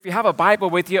If you have a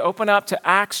Bible with you, open up to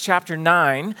Acts chapter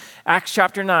 9. Acts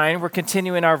chapter 9, we're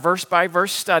continuing our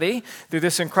verse-by-verse study through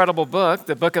this incredible book,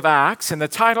 the book of Acts. And the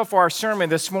title for our sermon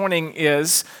this morning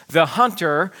is, The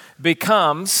Hunter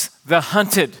Becomes the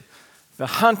Hunted. The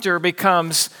hunter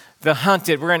becomes the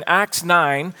hunted. We're in Acts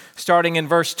 9, starting in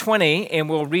verse 20, and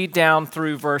we'll read down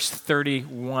through verse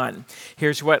 31.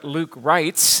 Here's what Luke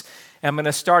writes. I'm going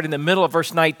to start in the middle of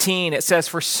verse 19. It says,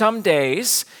 "For some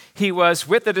days he was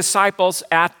with the disciples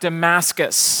at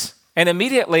Damascus, and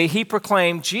immediately he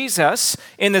proclaimed Jesus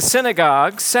in the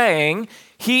synagogue, saying,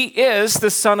 'He is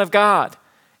the Son of God.'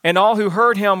 And all who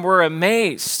heard him were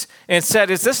amazed and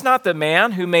said, 'Is this not the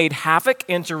man who made havoc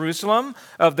in Jerusalem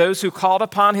of those who called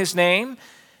upon his name?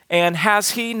 And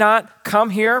has he not come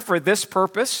here for this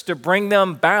purpose, to bring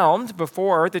them bound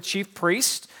before the chief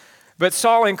priest?' But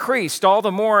Saul increased all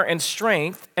the more in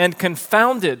strength and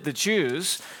confounded the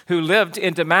Jews who lived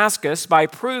in Damascus by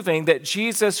proving that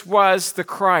Jesus was the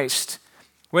Christ.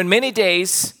 When many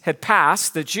days had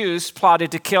passed, the Jews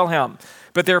plotted to kill him.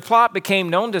 But their plot became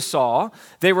known to Saul.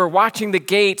 They were watching the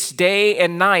gates day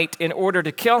and night in order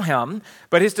to kill him.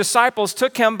 But his disciples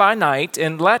took him by night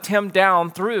and let him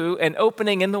down through an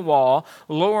opening in the wall,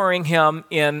 lowering him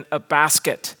in a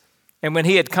basket. And when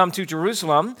he had come to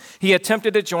Jerusalem, he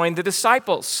attempted to join the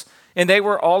disciples. And they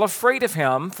were all afraid of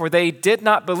him, for they did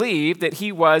not believe that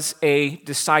he was a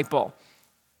disciple.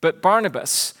 But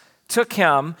Barnabas took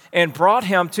him and brought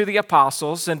him to the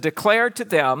apostles and declared to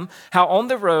them how on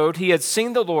the road he had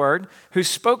seen the Lord, who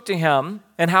spoke to him,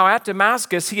 and how at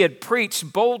Damascus he had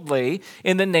preached boldly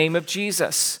in the name of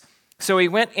Jesus. So he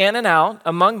went in and out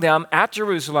among them at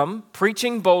Jerusalem,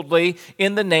 preaching boldly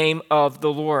in the name of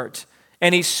the Lord.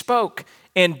 And he spoke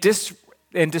and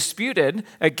disputed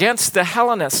against the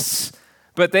Hellenists,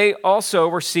 but they also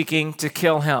were seeking to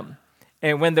kill him.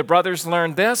 And when the brothers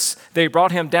learned this, they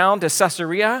brought him down to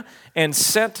Caesarea and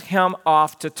sent him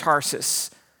off to Tarsus.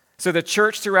 So the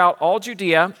church throughout all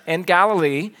Judea and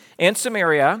Galilee and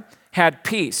Samaria had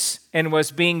peace and was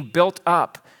being built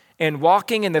up, and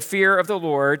walking in the fear of the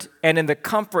Lord and in the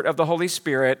comfort of the Holy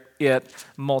Spirit, it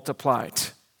multiplied."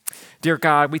 Dear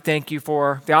God, we thank you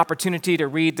for the opportunity to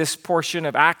read this portion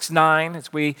of Acts 9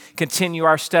 as we continue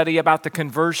our study about the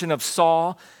conversion of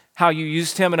Saul, how you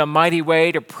used him in a mighty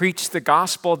way to preach the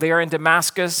gospel there in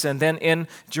Damascus and then in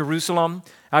Jerusalem.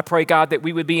 I pray, God, that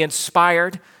we would be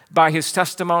inspired by his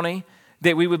testimony,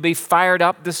 that we would be fired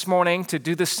up this morning to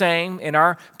do the same in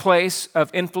our place of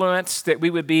influence, that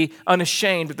we would be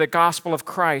unashamed of the gospel of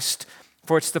Christ,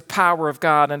 for it's the power of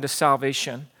God unto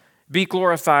salvation. Be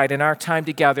glorified in our time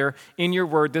together in your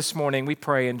word this morning, we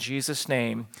pray in Jesus'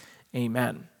 name,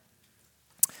 amen.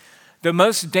 The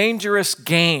Most Dangerous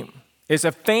Game is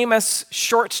a famous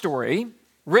short story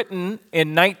written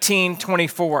in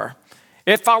 1924.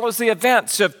 It follows the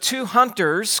events of two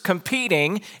hunters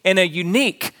competing in a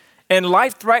unique and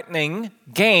life-threatening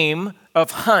game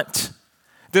of hunt.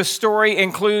 The story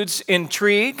includes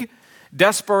intrigue,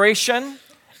 desperation,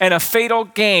 and a fatal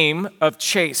game of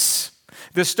chase.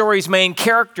 The story's main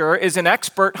character is an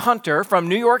expert hunter from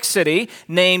New York City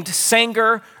named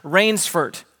Sanger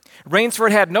Rainsford.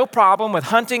 Rainsford had no problem with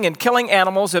hunting and killing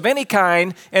animals of any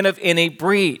kind and of any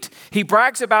breed. He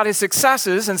brags about his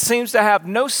successes and seems to have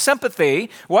no sympathy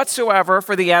whatsoever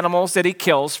for the animals that he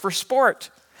kills for sport.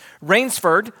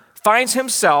 Rainsford finds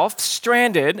himself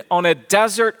stranded on a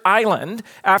desert island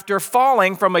after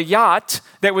falling from a yacht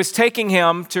that was taking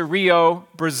him to Rio,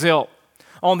 Brazil.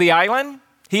 On the island,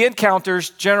 he encounters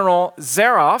General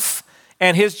Zaroff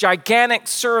and his gigantic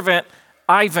servant,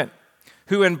 Ivan,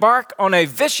 who embark on a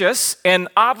vicious and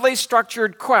oddly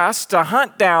structured quest to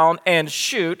hunt down and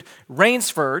shoot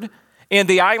Rainsford in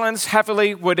the island's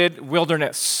heavily wooded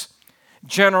wilderness.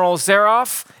 General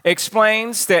Zaroff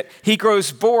explains that he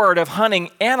grows bored of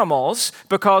hunting animals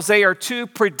because they are too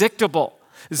predictable.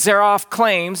 Zaroff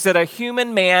claims that a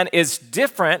human man is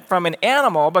different from an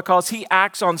animal because he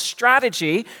acts on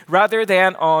strategy rather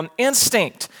than on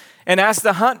instinct. And as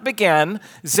the hunt began,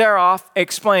 Zaroff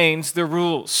explains the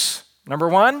rules. Number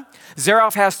one,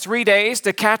 Zaroff has 3 days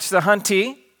to catch the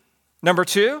huntee. Number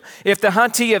two, if the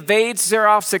huntee evades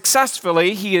Zaroff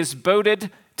successfully, he is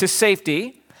boated to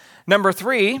safety. Number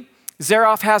three,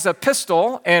 Zaroff has a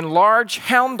pistol and large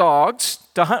hound dogs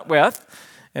to hunt with.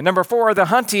 And number four, the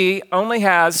huntee only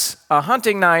has a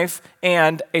hunting knife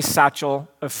and a satchel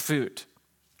of food.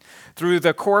 Through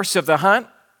the course of the hunt,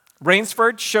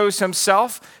 Rainsford shows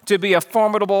himself to be a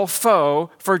formidable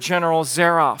foe for General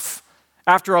Zaroff.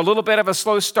 After a little bit of a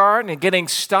slow start and getting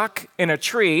stuck in a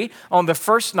tree on the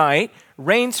first night,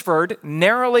 Rainsford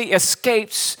narrowly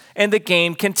escapes and the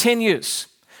game continues.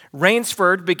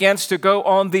 Rainsford begins to go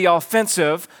on the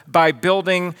offensive by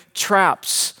building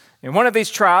traps. And one of these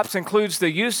traps includes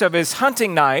the use of his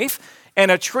hunting knife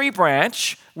and a tree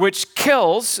branch, which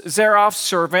kills Zeroff's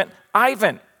servant,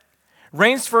 Ivan.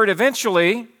 Rainsford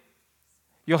eventually,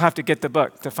 you'll have to get the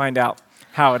book to find out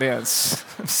how it is.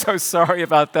 I'm so sorry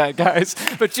about that, guys,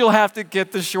 but you'll have to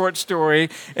get the short story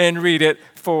and read it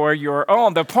for your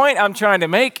own. The point I'm trying to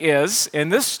make is, in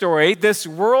this story, this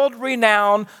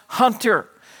world-renowned hunter,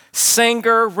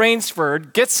 Sanger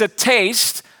Rainsford, gets a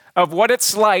taste of what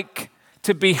it's like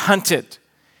to be hunted.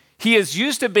 He is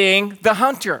used to being the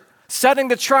hunter, setting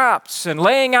the traps and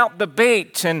laying out the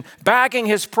bait and bagging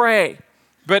his prey.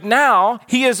 But now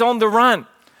he is on the run,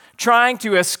 trying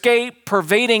to escape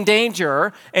pervading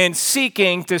danger and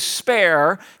seeking to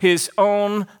spare his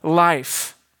own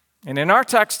life. And in our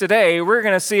text today, we're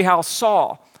going to see how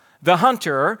Saul, the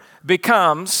hunter,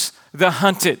 becomes the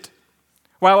hunted.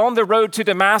 While on the road to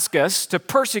Damascus to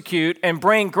persecute and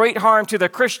bring great harm to the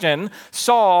Christian,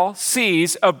 Saul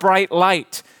sees a bright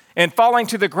light. And falling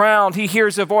to the ground, he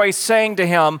hears a voice saying to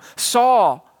him,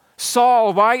 "Saul,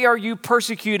 Saul, why are you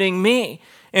persecuting me?"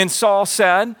 And Saul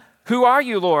said, "Who are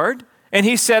you, Lord?" And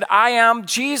he said, "I am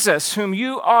Jesus, whom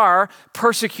you are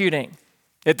persecuting."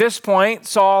 At this point,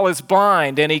 Saul is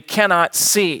blind and he cannot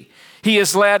see. He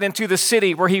is led into the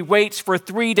city where he waits for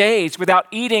 3 days without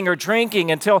eating or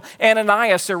drinking until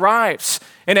Ananias arrives.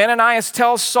 And Ananias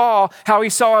tells Saul how he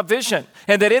saw a vision,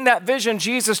 and that in that vision,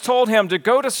 Jesus told him to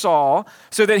go to Saul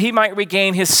so that he might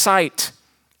regain his sight.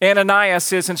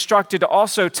 Ananias is instructed to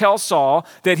also tell Saul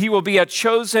that he will be a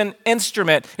chosen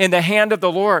instrument in the hand of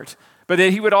the Lord, but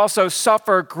that he would also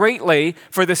suffer greatly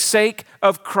for the sake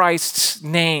of Christ's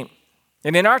name.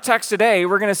 And in our text today,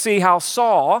 we're going to see how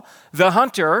Saul, the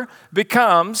hunter,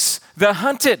 becomes the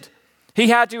hunted. He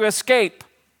had to escape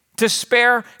to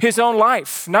spare his own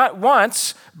life, not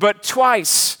once, but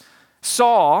twice.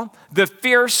 Saul, the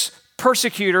fierce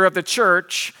persecutor of the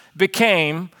church,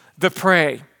 became the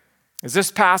prey. As this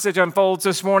passage unfolds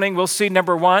this morning, we'll see,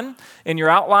 number one, in your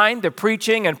outline, the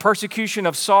preaching and persecution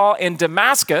of Saul in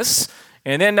Damascus,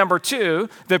 and then number two,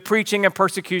 the preaching and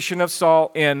persecution of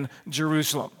Saul in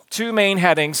Jerusalem. Two main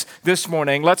headings this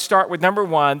morning. Let's start with number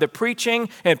one, the preaching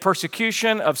and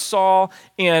persecution of Saul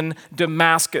in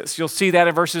Damascus. You'll see that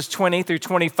in verses 20 through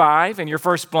 25 in your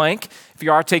first blank. If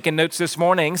you are taking notes this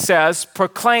morning, says,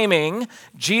 proclaiming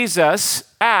Jesus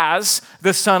as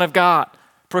the Son of God.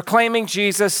 Proclaiming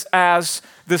Jesus as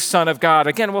the Son of God.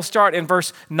 Again, we'll start in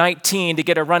verse 19 to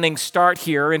get a running start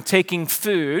here. In taking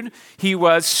food, he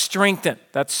was strengthened.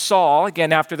 That's Saul.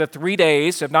 Again, after the 3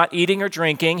 days of not eating or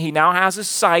drinking, he now has his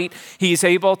sight. He's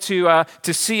able to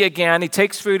see again. He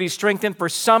takes food. He's strengthened for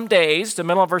some days. The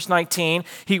middle of verse 19,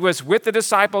 he was with the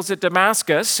disciples at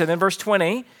Damascus. And then verse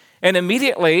 20, and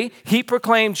immediately he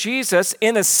proclaimed Jesus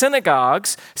in the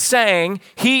synagogues, saying,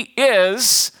 "He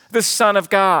is the Son of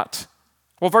God."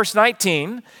 Well, verse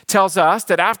 19 tells us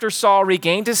that after Saul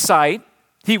regained his sight,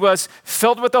 he was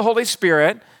filled with the Holy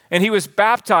Spirit, and he was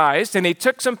baptized, and he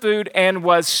took some food and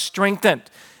was strengthened.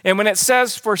 And when it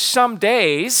says for some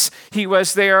days, he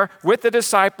was there with the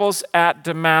disciples at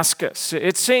Damascus,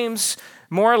 it seems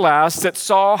more or less that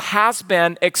Saul has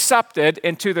been accepted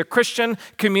into the Christian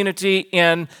community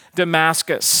in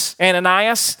Damascus.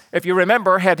 Ananias, if you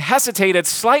remember, had hesitated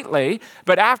slightly,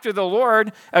 but after the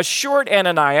Lord assured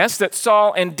Ananias that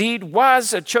Saul indeed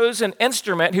was a chosen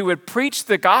instrument who would preach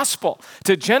the gospel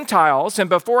to Gentiles and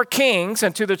before kings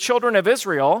and to the children of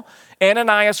Israel,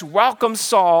 Ananias welcomed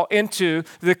Saul into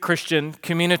the Christian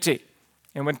community.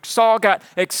 And when Saul got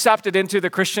accepted into the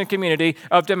Christian community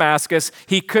of Damascus,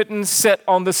 he couldn't sit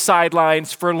on the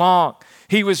sidelines for long.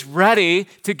 He was ready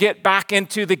to get back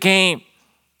into the game.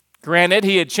 Granted,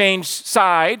 he had changed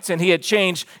sides and he had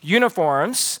changed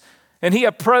uniforms, and he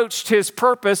approached his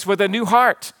purpose with a new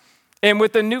heart and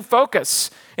with a new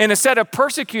focus. And instead of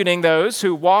persecuting those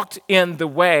who walked in the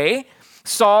way,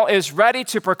 Saul is ready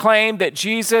to proclaim that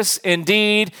Jesus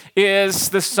indeed is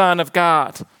the Son of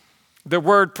God. The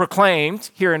word proclaimed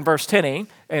here in verse 20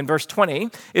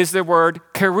 is the word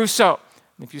kerusso.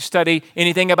 If you study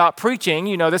anything about preaching,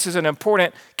 you know this is an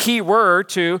important key word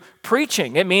to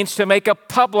preaching. It means to make a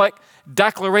public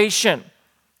declaration.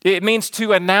 It means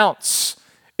to announce.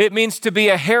 It means to be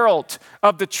a herald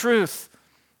of the truth.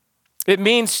 It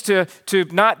means to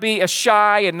not be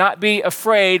shy and not be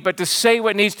afraid, but to say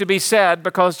what needs to be said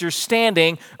because you're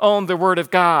standing on the Word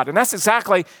of God. And that's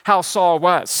exactly how Saul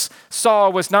was.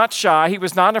 Saul was not shy. He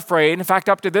was not afraid. In fact,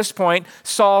 up to this point,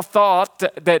 Saul thought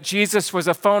that Jesus was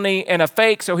a phony and a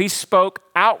fake, so he spoke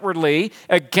outwardly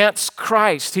against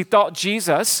Christ. He thought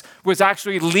Jesus was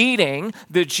actually leading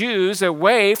the Jews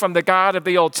away from the God of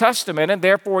the Old Testament, and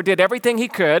therefore did everything he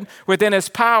could within his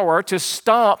power to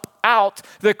stomp out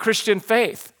the Christian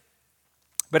faith.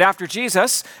 But after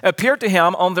Jesus appeared to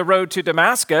him on the road to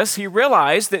Damascus, he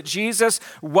realized that Jesus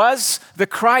was the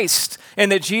Christ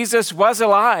and that Jesus was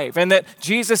alive and that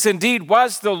Jesus indeed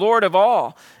was the Lord of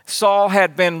all. Saul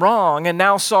had been wrong, and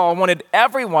now Saul wanted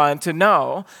everyone to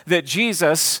know that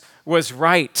Jesus was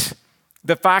right.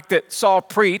 The fact that Saul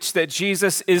preached that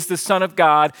Jesus is the Son of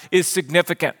God is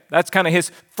significant. That's kind of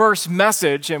his first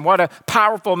message, and what a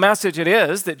powerful message it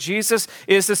is that Jesus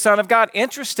is the Son of God.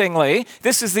 Interestingly,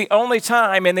 this is the only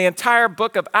time in the entire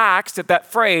book of Acts that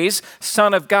phrase,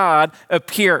 Son of God,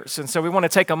 appears. And so we want to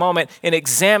take a moment and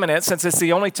examine it since it's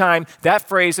the only time that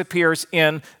phrase appears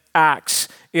in Acts.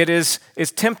 It's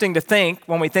tempting to think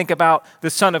when we think about the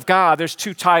Son of God, there's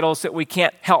two titles that we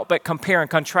can't help but compare and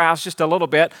contrast just a little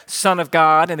bit, Son of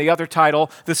God, and the other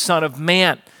title, the Son of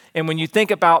Man. And when you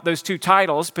think about those two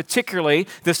titles, particularly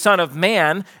the Son of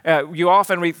Man, you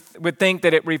often would think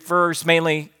that it refers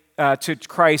mainly to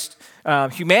Christ's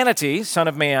humanity, Son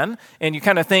of Man, and you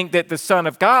kind of think that the Son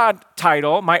of God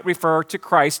title might refer to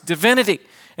Christ's divinity.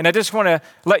 And I just want to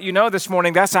let you know this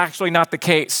morning, that's actually not the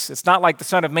case. It's not like the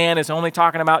Son of Man is only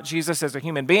talking about Jesus as a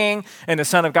human being, and the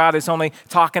Son of God is only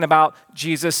talking about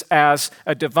Jesus as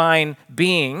a divine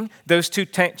being. Those two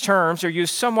terms are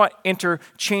used somewhat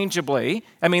interchangeably.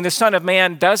 I mean, the Son of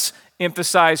Man does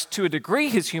emphasize to a degree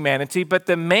his humanity, but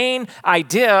the main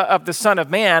idea of the Son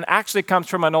of Man actually comes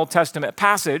from an Old Testament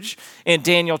passage in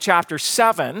Daniel chapter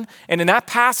 7. And in that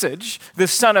passage, the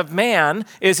Son of Man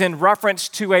is in reference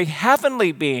to a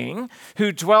heavenly being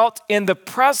who dwelt in the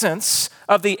presence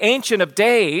of the Ancient of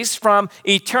Days from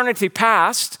eternity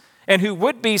past, and who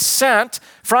would be sent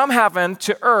from heaven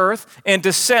to earth and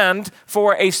descend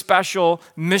for a special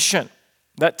mission.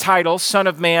 That title, Son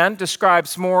of Man,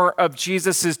 describes more of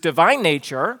Jesus' divine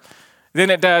nature than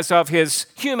it does of his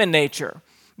human nature.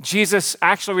 Jesus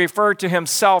actually referred to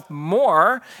himself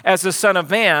more as the Son of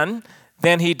Man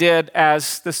than he did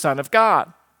as the Son of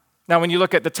God. Now, when you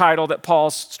look at the title that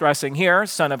Paul's stressing here,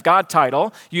 Son of God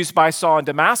title, used by Saul in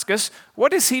Damascus,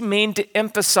 what does he mean to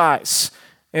emphasize?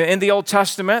 In the Old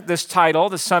Testament, this title,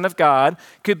 the Son of God,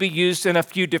 could be used in a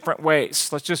few different ways.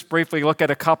 Let's just briefly look at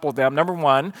a couple of them. Number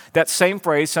one, that same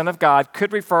phrase, Son of God,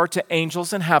 could refer to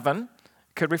angels in heaven.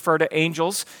 Could refer to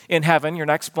angels in heaven. Your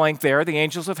next blank there. The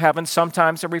angels of heaven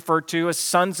sometimes are referred to as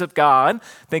sons of God.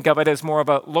 Think of it as more of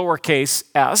a lowercase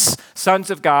s. Sons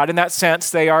of God. In that sense,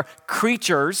 they are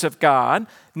creatures of God,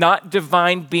 not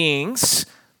divine beings.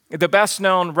 The best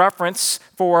known reference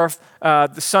for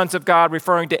the sons of God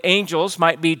referring to angels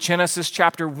might be Genesis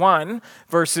chapter 6,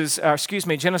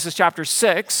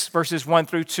 verses 1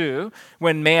 through 2.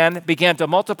 When man began to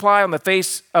multiply on the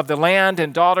face of the land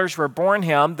and daughters were born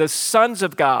him, the sons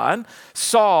of God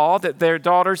saw that their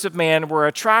daughters of man were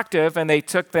attractive, and they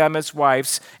took them as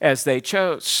wives as they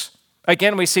chose.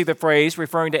 Again, we see the phrase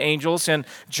referring to angels in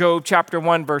Job chapter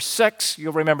 1, verse 6.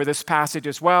 You'll remember this passage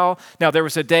as well. Now, there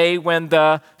was a day when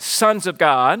the sons of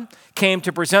God came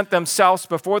to present themselves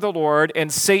before the Lord,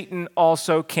 and Satan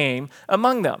also came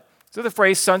among them. So the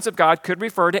phrase sons of God could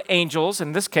refer to angels,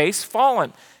 in this case,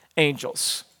 fallen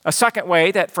angels. A second way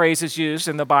that phrase is used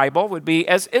in the Bible would be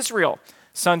as Israel.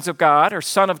 Sons of God or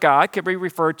Son of God could be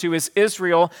referred to as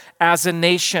Israel as a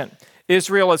nation.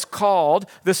 Israel is called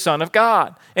the Son of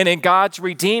God. And in God's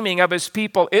redeeming of his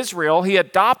people, Israel, he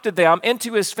adopted them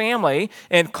into his family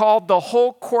and called the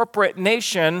whole corporate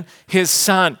nation his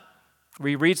son.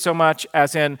 We read so much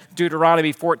as in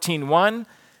Deuteronomy 14:1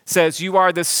 says, "You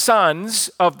are the sons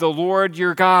of the Lord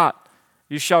your God.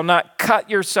 You shall not cut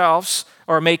yourselves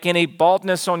or make any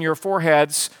baldness on your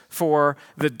foreheads for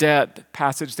the dead."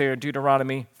 Passage there in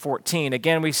Deuteronomy 14.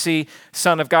 Again, we see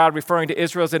Son of God referring to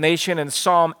Israel as a nation in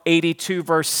Psalm 82,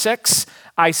 verse 6.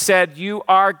 "I said, you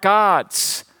are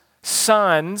God's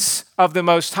sons of the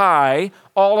Most High,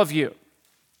 all of you."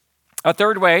 A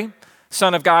third way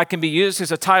Son of God can be used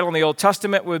as a title in the Old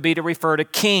Testament would be to refer to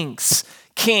kings.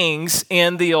 Kings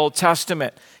in the Old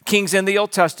Testament. Kings in the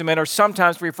Old Testament are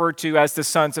sometimes referred to as the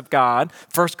sons of God.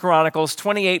 1 Chronicles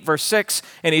 28, verse 6,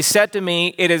 "And he said to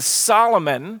me, it is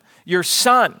Solomon, your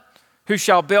son, who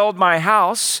shall build my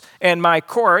house and my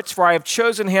courts, for I have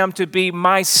chosen him to be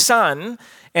my son,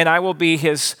 and I will be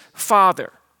his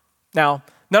father." Now,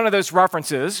 none of those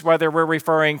references, whether we're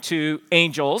referring to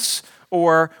angels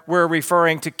or we're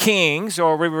referring to kings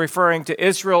or we're referring to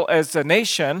Israel as a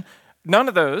nation, none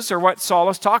of those are what Saul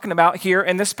is talking about here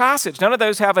in this passage. None of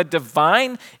those have a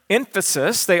divine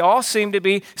emphasis. They all seem to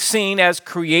be seen as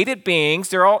created beings.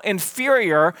 They're all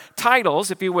inferior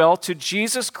titles, if you will, to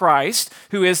Jesus Christ,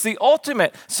 who is the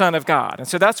ultimate Son of God. And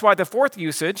so that's why the fourth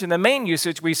usage and the main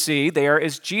usage we see there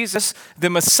is Jesus the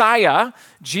Messiah.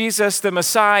 Jesus the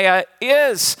Messiah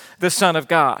is the Son of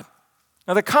God.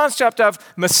 Now, the concept of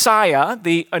Messiah,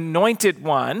 the anointed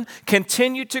one,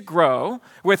 continued to grow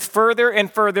with further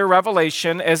and further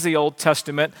revelation as the Old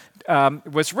Testament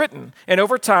was written. And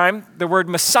over time, the word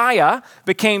Messiah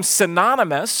became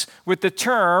synonymous with the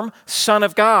term Son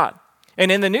of God.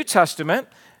 And in the New Testament,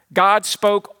 God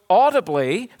spoke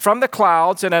audibly from the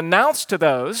clouds and announced to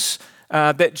those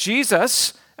that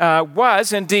Jesus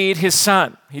was indeed his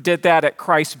Son. He did that at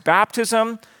Christ's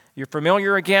baptism. You're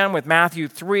familiar again with Matthew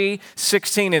 3,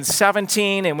 16 and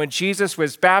 17. And when Jesus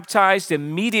was baptized,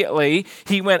 immediately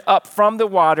he went up from the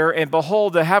water, and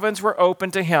behold, the heavens were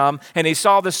opened to him, and he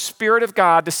saw the Spirit of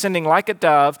God descending like a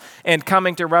dove and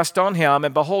coming to rest on him.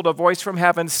 And behold, a voice from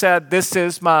heaven said, "This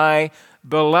is my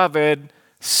beloved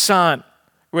Son,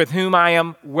 with whom I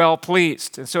am well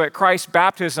pleased." And so at Christ's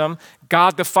baptism,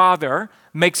 God the Father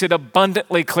makes it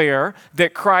abundantly clear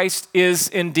that Christ is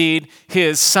indeed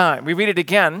his Son. We read it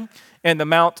again on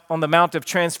the Mount of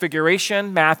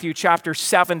Transfiguration, Matthew chapter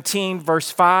 17,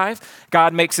 verse 5.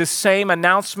 God makes the same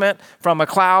announcement from a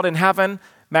cloud in heaven.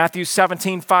 Matthew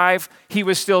 17, 5, he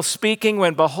was still speaking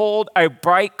when, behold, a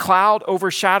bright cloud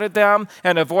overshadowed them,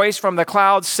 and a voice from the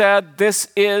cloud said, "This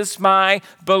is my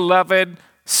beloved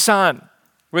Son,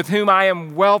 with whom I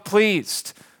am well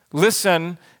pleased.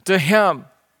 Listen to him."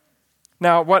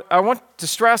 Now, what I want to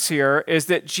stress here is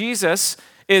that Jesus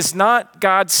is not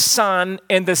God's Son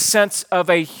in the sense of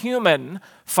a human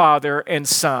father and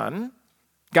son.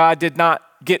 God did not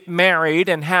get married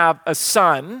and have a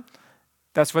son.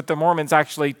 That's what the Mormons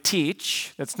actually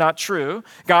teach. That's not true.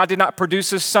 God did not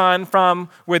produce a son from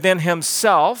within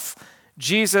himself.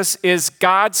 Jesus is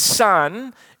God's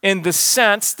Son in the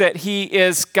sense that he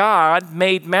is God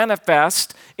made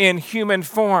manifest in human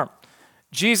form.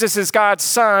 Jesus is God's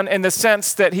Son in the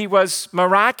sense that he was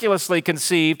miraculously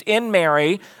conceived in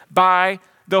Mary by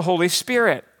the Holy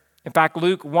Spirit. In fact,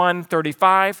 Luke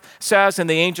 1:35 says, "And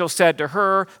the angel said to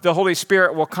her, 'The Holy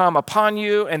Spirit will come upon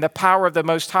you, and the power of the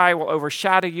Most High will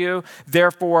overshadow you.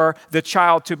 Therefore, the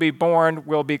child to be born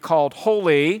will be called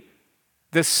Holy,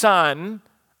 the Son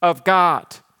of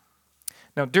God.'"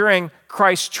 Now, during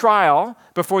Christ's trial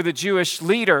before the Jewish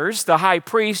leaders, the high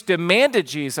priest demanded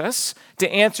Jesus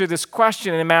to answer this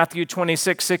question in Matthew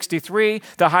 26:63.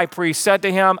 The high priest said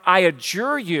to him, "I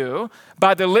adjure you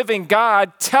by the living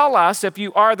God, tell us if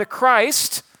you are the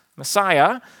Christ,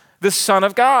 Messiah, the Son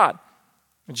of God."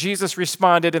 Jesus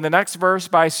responded in the next verse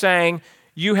by saying,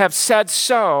 "You have said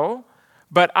so,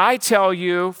 but I tell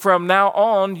you, from now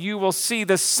on, you will see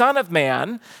the Son of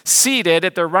Man seated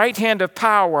at the right hand of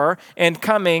power and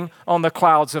coming on the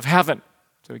clouds of heaven."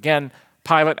 So again,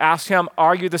 Pilate asked him,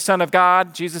 "Are you the Son of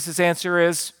God?" Jesus' answer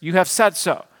is, "You have said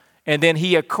so." And then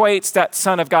he equates that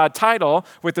Son of God title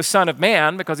with the Son of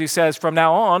Man because he says, from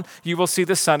now on, you will see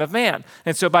the Son of Man.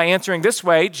 And so by answering this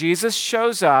way, Jesus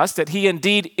shows us that he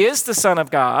indeed is the Son of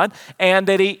God and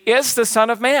that he is the Son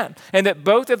of Man. And that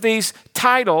both of these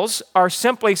titles are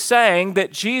simply saying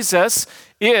that Jesus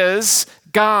is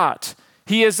God.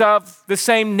 He is of the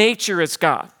same nature as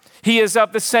God. He is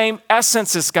of the same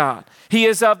essence as God. He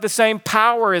is of the same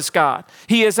power as God.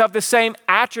 He is of the same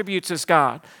attributes as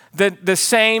God. The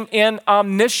same in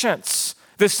omniscience,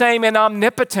 the same in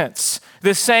omnipotence,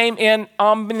 the same in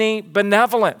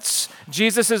omnibenevolence.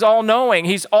 Jesus is all-knowing.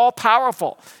 He's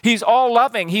all-powerful. He's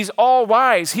all-loving. He's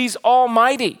all-wise. He's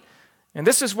almighty. And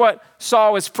this is what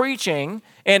Saul is preaching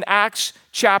in Acts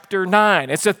chapter 9.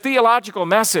 It's a theological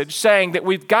message saying that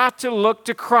we've got to look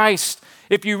to Christ.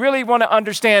 If you really want to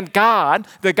understand God,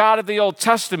 the God of the Old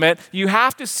Testament, you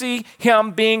have to see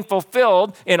him being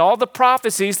fulfilled in all the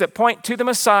prophecies that point to the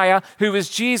Messiah, who is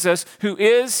Jesus, who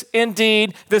is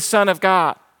indeed the Son of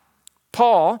God.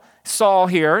 Saul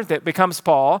here, that becomes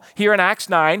Paul, here in Acts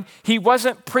 9, he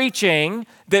wasn't preaching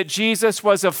that Jesus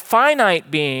was a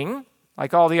finite being,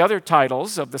 like all the other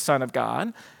titles of the Son of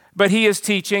God, but he is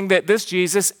teaching that this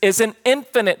Jesus is an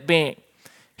infinite being.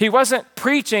 He wasn't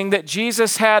preaching that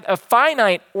Jesus had a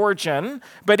finite origin,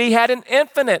 but he had an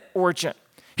infinite origin.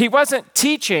 He wasn't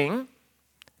teaching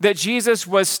that Jesus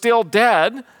was still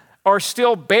dead or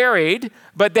still buried,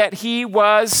 but that he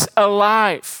was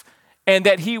alive and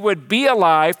that he would be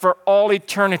alive for all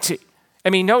eternity. I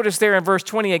mean, notice there in verse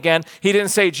 20 again, he didn't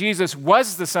say Jesus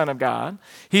was the Son of God.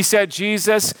 He said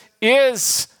Jesus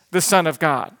is the Son of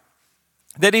God,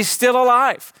 that he's still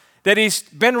alive, that he's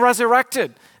been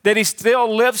resurrected, that he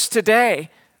still lives today.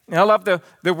 And I love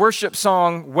the worship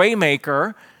song,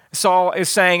 Waymaker. Saul is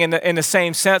saying in the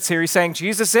same sense here, he's saying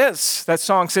Jesus is. That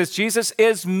song says Jesus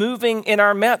is moving in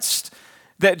our midst,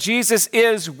 that Jesus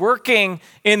is working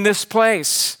in this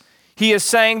place. He is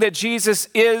saying that Jesus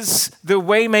is the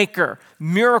waymaker,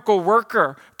 miracle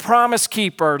worker, promise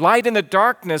keeper, light in the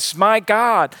darkness. My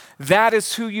God, that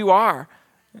is who you are.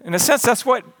 In a sense, that's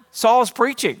what Saul is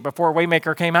preaching before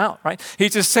Waymaker came out, right?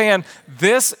 He's just saying,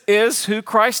 this is who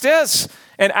Christ is.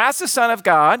 And as the Son of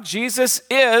God, Jesus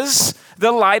is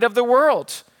the light of the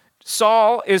world.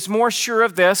 Saul is more sure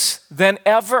of this than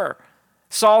ever.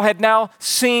 Saul had now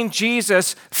seen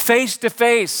Jesus face to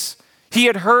face. He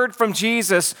had heard from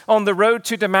Jesus on the road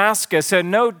to Damascus,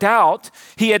 and no doubt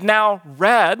he had now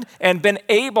read and been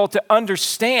able to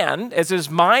understand, as his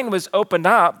mind was opened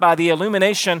up by the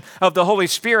illumination of the Holy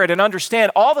Spirit, and understand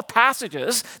all the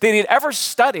passages that he had ever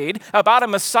studied about a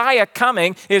Messiah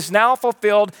coming is now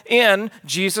fulfilled in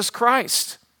Jesus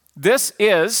Christ. This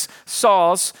is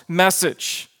Saul's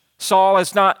message. Saul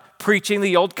is not preaching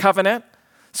the old covenant.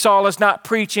 Saul is not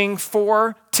preaching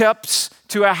 4 tips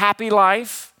to a happy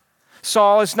life.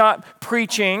 Saul is not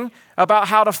preaching about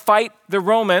how to fight the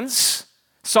Romans.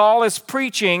 Saul is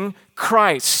preaching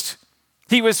Christ.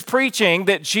 He was preaching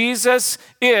that Jesus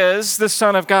is the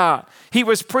Son of God. He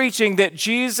was preaching that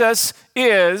Jesus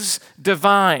is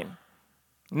divine.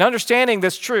 And understanding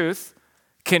this truth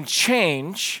can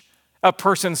change a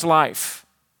person's life.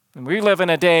 And we live in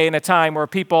a day and a time where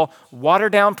people water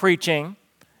down preaching,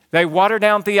 they water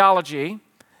down theology,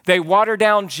 they water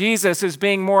down Jesus as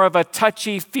being more of a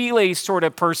touchy-feely sort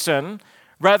of person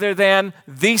rather than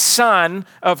the Son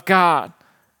of God.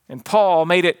 And Paul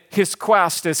made it his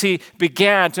quest as he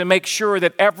began to make sure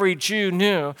that every Jew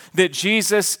knew that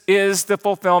Jesus is the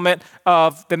fulfillment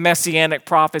of the messianic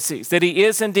prophecies, that he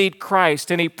is indeed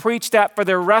Christ, and he preached that for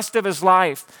the rest of his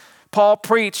life. Paul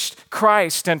preached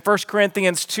Christ in 1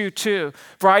 Corinthians 2:2.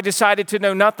 For I decided to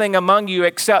know nothing among you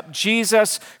except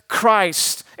Jesus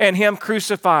Christ and him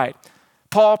crucified.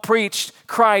 Paul preached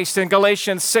Christ in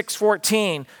Galatians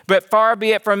 6:14. But far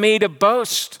be it from me to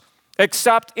boast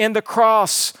except in the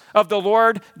cross of the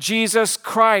Lord Jesus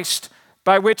Christ,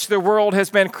 by which the world has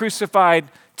been crucified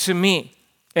to me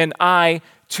and I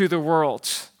to the world.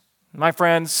 My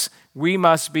friends, we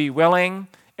must be willing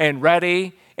and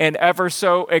ready and ever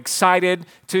so excited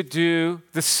to do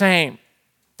the same.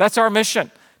 That's our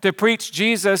mission, to preach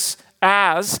Jesus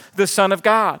as the Son of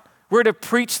God. We're to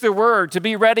preach the word, to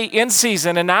be ready in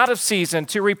season and out of season,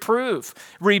 to reprove,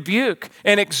 rebuke,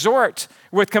 and exhort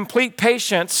with complete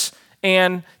patience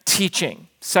and teaching.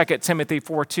 2 Timothy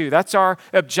 4:2. That's our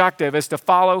objective, is to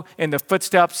follow in the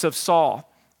footsteps of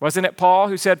Saul. Wasn't it Paul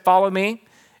who said, "Follow me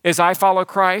as I follow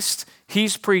Christ"?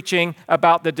 He's preaching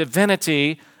about the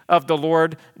divinity of the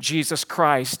Lord Jesus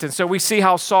Christ. And so we see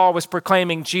how Saul was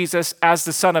proclaiming Jesus as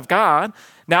the Son of God.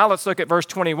 Now let's look at verse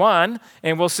 21,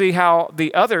 and we'll see how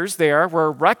the others there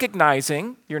were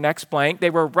recognizing, your next blank, they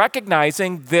were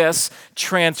recognizing this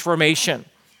transformation.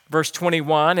 Verse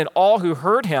 21, and all who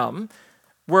heard him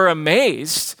were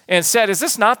amazed and said, "Is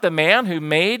this not the man who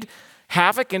made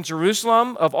havoc in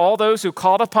Jerusalem of all those who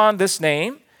called upon this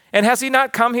name? And has he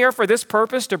not come here for this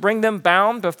purpose, to bring them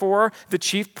bound before the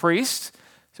chief priest?"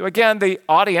 So again, the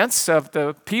audience of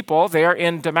the people there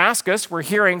in Damascus were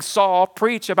hearing Saul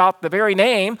preach about the very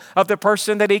name of the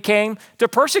person that he came to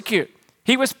persecute.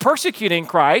 He was persecuting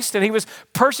Christ, and he was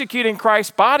persecuting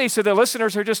Christ's body, so the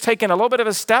listeners are just taking a little bit of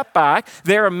a step back.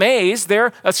 They're amazed,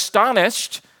 they're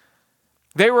astonished,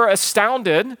 they were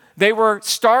astounded, they were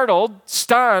startled,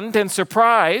 stunned, and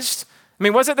surprised. I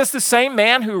mean, wasn't this the same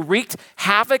man who wreaked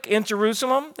havoc in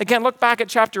Jerusalem? Again, look back at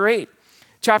chapter 8.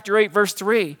 Chapter 8, verse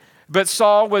 3. But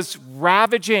Saul was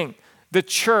ravaging the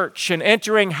church and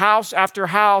entering house after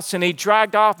house, and he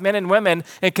dragged off men and women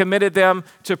and committed them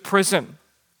to prison.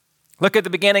 Look at the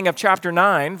beginning of chapter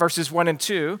 9, verses 1 and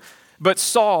 2. But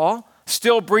Saul,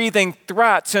 still breathing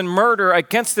threats and murder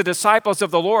against the disciples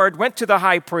of the Lord, went to the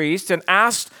high priest and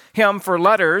asked him for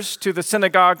letters to the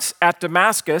synagogues at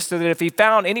Damascus, so that if he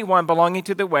found anyone belonging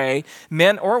to the way,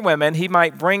 men or women, he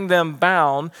might bring them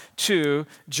bound to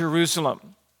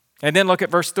Jerusalem. And then look at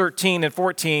verse 13 and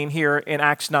 14 here in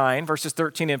Acts 9, verses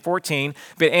 13 and 14.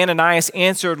 But Ananias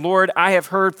answered, "Lord, I have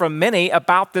heard from many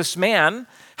about this man,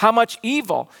 how much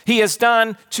evil he has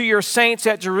done to your saints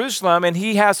at Jerusalem, and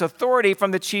he has authority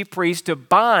from the chief priest to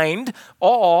bind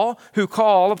all who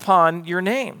call upon your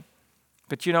name."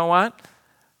 But you know what?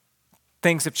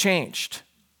 things have changed.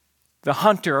 The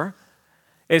hunter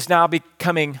is now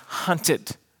becoming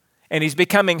hunted. And he's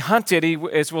becoming hunted,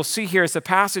 as we'll see here as the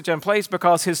passage unfolds,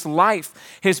 because his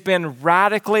life has been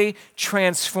radically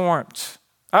transformed.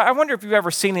 I wonder if you've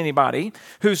ever seen anybody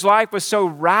whose life was so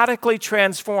radically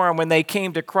transformed when they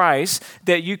came to Christ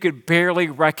that you could barely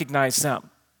recognize them.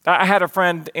 I had a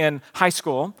friend in high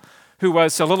school who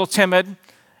was a little timid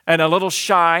and a little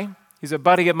shy. He's a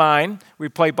buddy of mine. We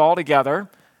played ball together.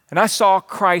 And I saw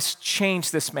Christ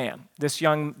change this man, this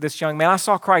young man. I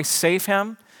saw Christ save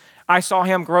him. I saw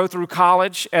him grow through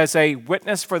college as a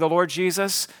witness for the Lord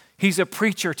Jesus. He's a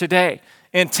preacher today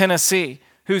in Tennessee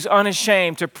who's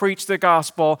unashamed to preach the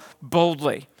gospel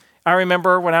boldly. I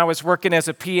remember when I was working as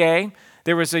a PA,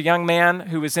 there was a young man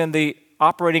who was in the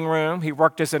operating room. He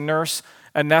worked as a nurse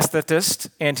anesthetist,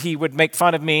 and he would make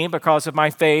fun of me because of my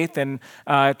faith and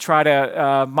try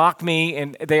to mock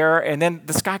me there. And then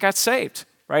this guy got saved.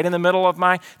 Right in the middle of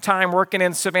my time working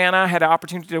in Savannah, I had an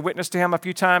opportunity to witness to him a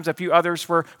few times. A few others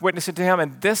were witnessing to him,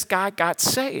 and this guy got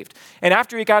saved. And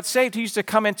after he got saved, he used to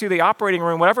come into the operating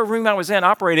room, whatever room I was in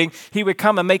operating, he would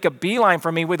come and make a beeline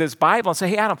for me with his Bible and say,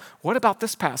 "Hey, Adam, what about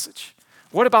this passage?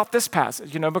 What about this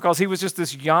passage?" Because he was just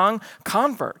this young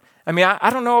convert. I mean, I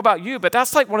don't know about you, but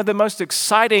that's like one of the most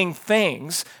exciting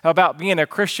things about being a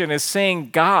Christian is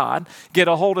seeing God get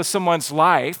a hold of someone's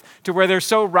life to where they're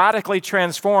so radically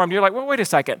transformed. You're like, well, wait a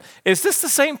second. Is this the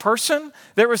same person?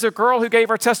 There was a girl who gave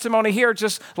her testimony here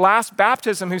just last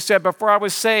baptism who said, before I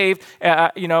was saved,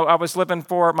 I was living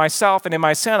for myself, and in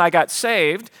my sin, I got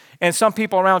saved. And some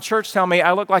people around church tell me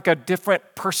I look like a different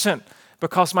person,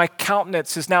 because my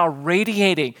countenance is now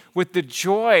radiating with the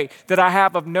joy that I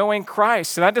have of knowing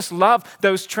Christ. And I just love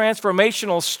those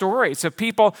transformational stories of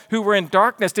people who were in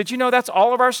darkness. Did you know that's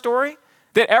all of our story?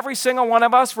 That every single one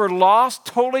of us were lost,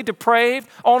 totally depraved,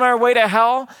 on our way to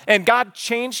hell, and God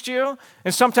changed you?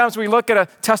 And sometimes we look at a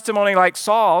testimony like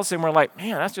Saul's, and we're like,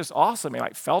 man, that's just awesome. He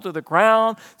fell to the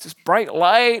ground, it's this bright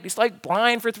light, he's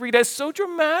blind for 3 days, so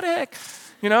dramatic.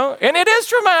 And it is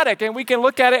dramatic, and we can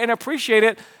look at it and appreciate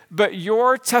it, but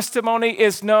your testimony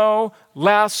is no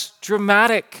less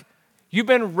dramatic. You've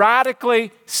been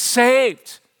radically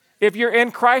saved. If you're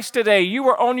in Christ today, you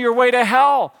were on your way to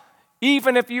hell,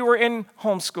 even if you were in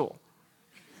homeschool.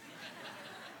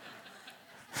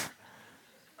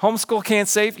 Homeschool can't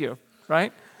save you,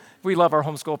 right? We love our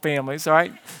homeschool families, all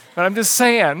right? But I'm just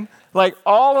saying,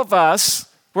 all of us,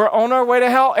 we're on our way to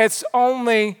hell. It's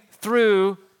only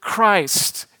through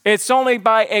Christ. It's only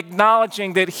by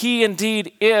acknowledging that he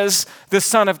indeed is the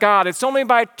Son of God. It's only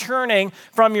by turning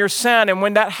from your sin. And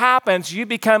when that happens, you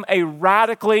become a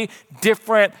radically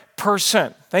different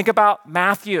person. Think about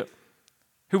Matthew,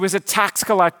 who was a tax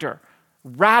collector,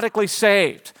 radically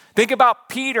saved. Think about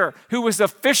Peter, who was a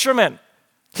fisherman.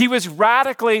 He was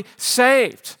radically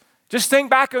saved. Just think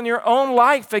back on your own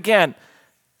life again.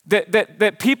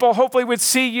 That people hopefully would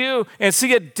see you and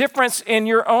see a difference in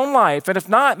your own life. And if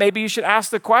not, maybe you should ask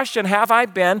the question, have I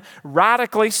been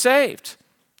radically saved?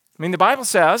 I mean, the Bible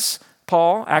says,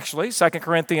 Paul actually, 2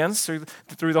 Corinthians,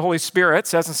 through the Holy Spirit,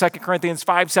 says in 2 Corinthians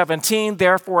 5:17,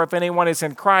 therefore, if anyone is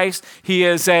in Christ, he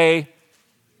is a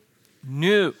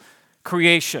new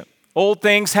creation. Old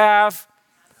things have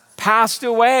passed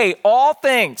away. All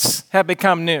things have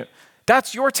become new.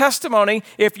 That's your testimony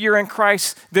if you're in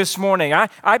Christ this morning.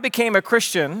 I became a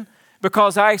Christian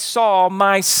because I saw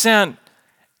my sin,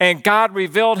 and God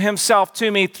revealed himself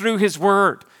to me through his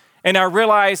word. And I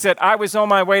realized that I was on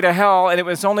my way to hell, and it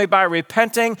was only by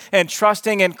repenting and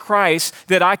trusting in Christ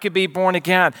that I could be born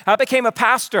again. I became a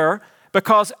pastor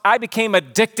because I became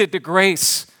addicted to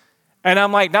grace. And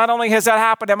I'm like, not only has that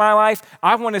happened in my life,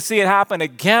 I want to see it happen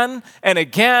again and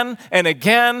again and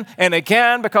again and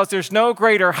again, because there's no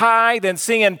greater high than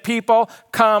seeing people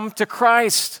come to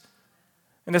Christ.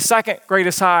 And the second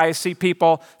greatest high is see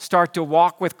people start to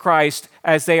walk with Christ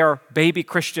as they are baby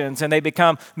Christians, and they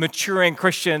become maturing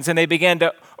Christians, and they begin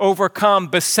to overcome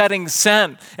besetting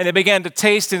sin, and they began to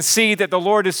taste and see that the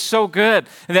Lord is so good,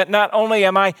 and that not only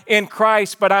am I in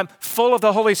Christ, but I'm full of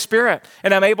the Holy Spirit,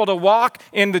 and I'm able to walk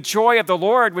in the joy of the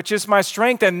Lord, which is my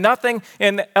strength, and nothing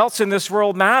else in this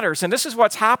world matters. And this is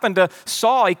what's happened to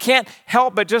Saul. He can't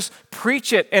help but just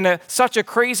preach it in such a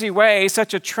crazy way,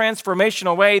 such a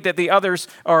transformational way, that the others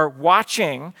are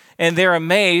watching, and they're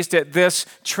amazed at this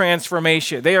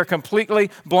transformation. They are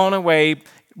completely blown away,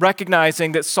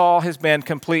 recognizing that Saul has been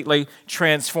completely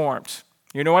transformed.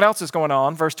 You know what else is going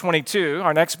on? Verse 22,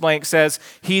 our next blank says,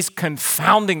 he's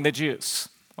confounding the Jews.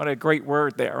 What a great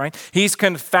word there, right? He's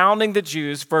confounding the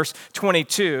Jews, verse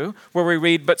 22, where we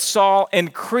read, but Saul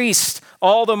increased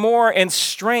all the more in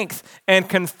strength and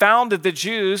confounded the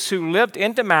Jews who lived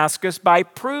in Damascus by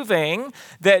proving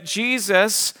that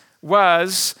Jesus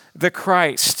was the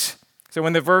Christ. So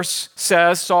when the verse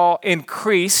says Saul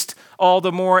increased all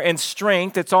the more in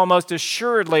strength, it's almost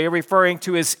assuredly referring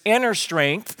to his inner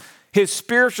strength, his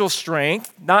spiritual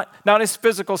strength, not his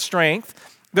physical strength.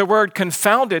 The word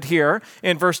confounded here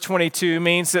in verse 22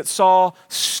 means that Saul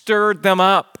stirred them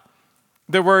up.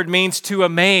 The word means to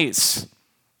amaze.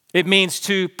 It means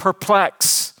to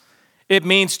perplex. It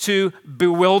means to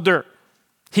bewilder.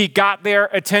 He got their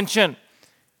attention.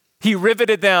 He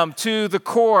riveted them to the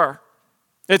core.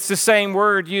 It's the same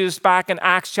word used back in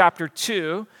Acts chapter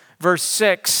 2, verse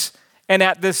 6. And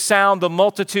at this sound, the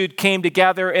multitude came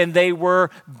together and they were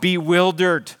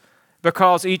bewildered,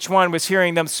 because each one was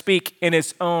hearing them speak in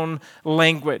his own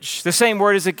language. The same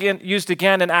word is used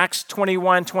again in Acts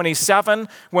 21:27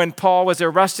 when Paul was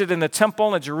arrested in the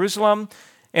temple in Jerusalem.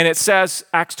 And it says,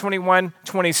 Acts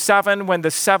 21:27, when the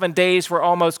 7 days were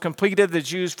almost completed, the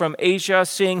Jews from Asia,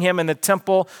 seeing him in the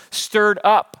temple, stirred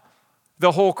up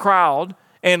the whole crowd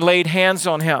and laid hands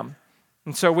on him.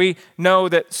 And so we know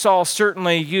that Saul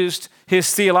certainly used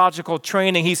his theological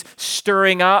training. He's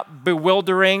stirring up,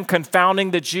 bewildering,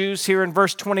 confounding the Jews here in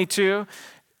verse 22.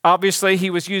 Obviously, he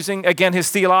was using, again,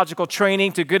 his theological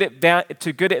training to good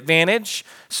advantage.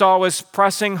 Saul was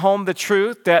pressing home the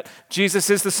truth that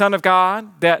Jesus is the Son of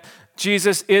God, that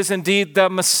Jesus is indeed the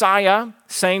Messiah,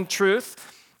 same truth.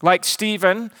 Like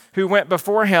Stephen, who went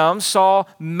before him, Saul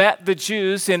met the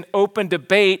Jews in open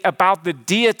debate about the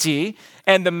deity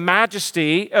and the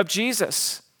majesty of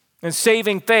Jesus. And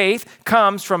saving faith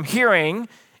comes from hearing,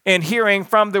 and hearing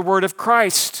from the word of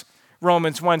Christ,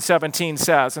 Romans 1:17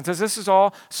 says. And says this is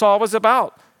all Saul was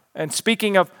about. And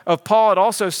speaking of Paul, it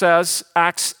also says,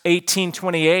 Acts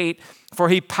 18:28, for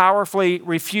he powerfully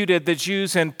refuted the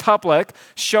Jews in public,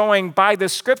 showing by the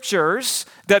scriptures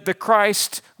that the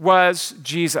Christ was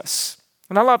Jesus.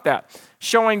 And I love that.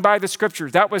 Showing by the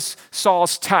scriptures. That was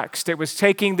Saul's text. It was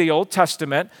taking the Old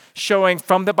Testament, showing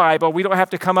from the Bible. We don't have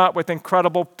to come up with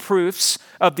incredible proofs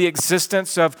of the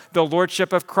existence of the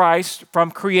lordship of Christ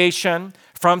from creation,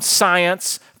 from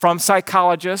science, from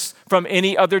psychologists, from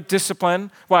any other discipline.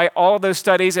 Why all of those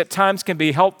studies at times can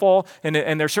be helpful and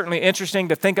they're certainly interesting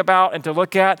to think about and to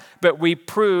look at, but we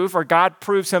prove, or God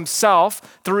proves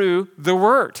himself through the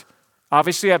Word.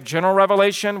 Obviously, we have general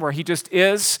revelation where he just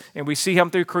is, and we see him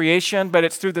through creation, but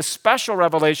it's through the special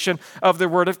revelation of the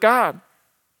Word of God.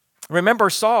 Remember,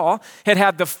 Saul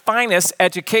had the finest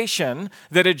education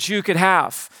that a Jew could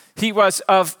have. He was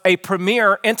of a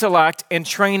premier intellect and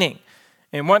training.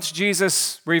 And once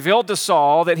Jesus revealed to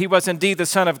Saul that he was indeed the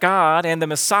Son of God and the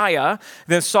Messiah,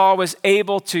 then Saul was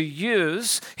able to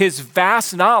use his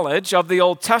vast knowledge of the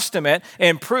Old Testament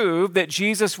and prove that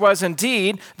Jesus was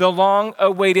indeed the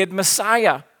long-awaited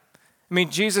Messiah. I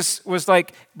mean, Jesus was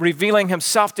like revealing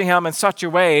himself to him in such a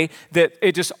way that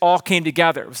it just all came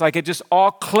together. It was like it just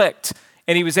all clicked.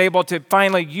 And he was able to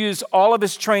finally use all of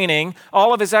his training,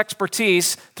 all of his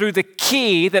expertise through the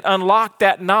key that unlocked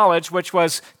that knowledge, which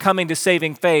was coming to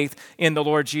saving faith in the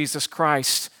Lord Jesus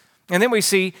Christ. And then we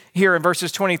see here in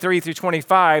verses 23 through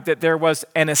 25 that there was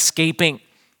an escaping.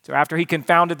 So after he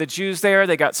confounded the Jews there,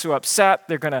 they got so upset,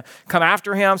 they're going to come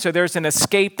after him. So there's an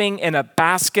escaping in a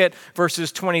basket,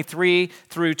 verses 23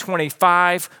 through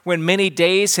 25. When many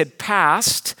days had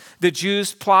passed, the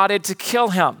Jews plotted to kill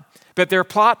him. But their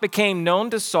plot became known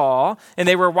to Saul, and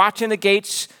they were watching the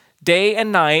gates day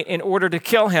and night in order to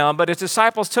kill him. But his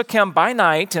disciples took him by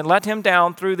night and let him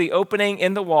down through the opening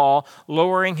in the wall,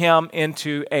 lowering him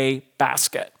into a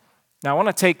basket. Now, I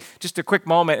want to take just a quick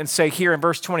moment and say here in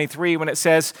verse 23, when it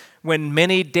says, when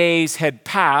many days had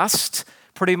passed,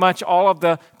 pretty much all of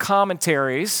the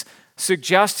commentaries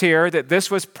suggest here that this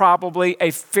was probably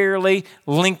a fairly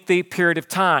lengthy period of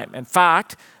time. In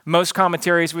fact, most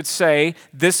commentaries would say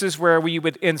this is where we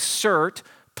would insert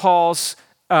Paul's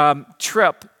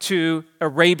trip to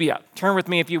Arabia. Turn with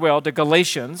me, if you will, to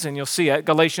Galatians, and you'll see it.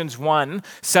 Galatians 1,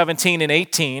 17 and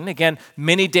 18. Again,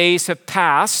 many days have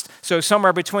passed. So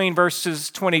somewhere between verses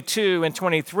 22 and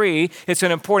 23, it's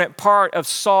an important part of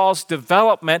Saul's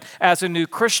development as a new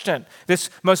Christian. This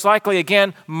most likely,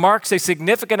 again, marks a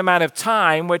significant amount of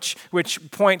time, which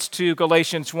points to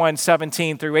Galatians 1,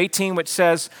 17 through 18, which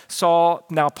says,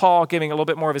 Paul giving a little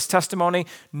bit more of his testimony,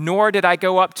 nor did I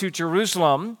go up to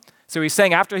Jerusalem. So he's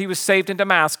saying after he was saved in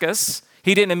Damascus,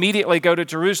 he didn't immediately go to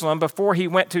Jerusalem. Before he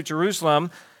went to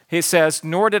Jerusalem, he says,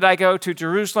 nor did I go to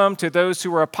Jerusalem to those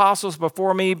who were apostles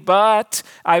before me, but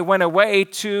I went away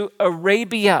to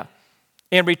Arabia.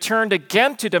 and returned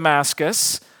again to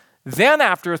Damascus. Then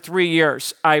after 3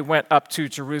 years, I went up to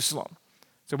Jerusalem.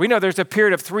 So we know there's a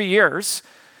period of 3 years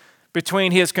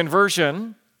between his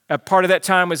conversion. A part of that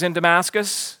time was in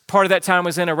Damascus, part of that time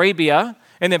was in Arabia,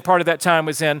 and then part of that time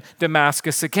was in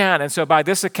Damascus again. And so by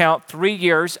this account, 3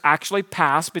 years actually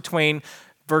passed between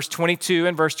verse 22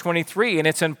 and verse 23. And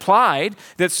it's implied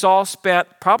that Saul spent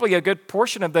probably a good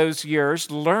portion of those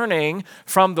years learning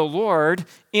from the Lord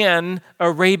in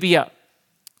Arabia.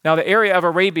 Now, the area of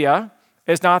Arabia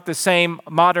is not the same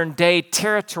modern day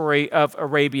territory of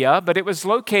Arabia, but it was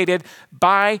located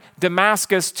by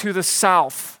Damascus to the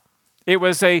south. It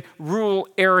was a rural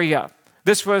area.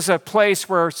 This was a place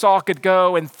where Saul could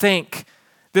go and think.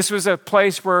 This was a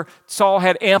place where Saul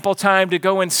had ample time to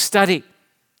go and study.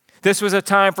 This was a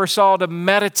time for Saul to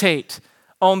meditate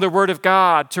on the Word of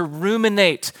God, to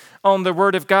ruminate on the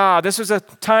Word of God. This was a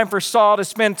time for Saul to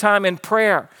spend time in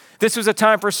prayer. This was a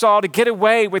time for Saul to get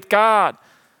away with God.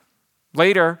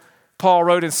 Later, Paul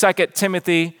wrote in 2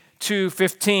 Timothy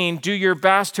 2:15, do your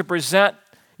best to present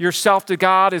yourself to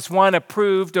God as one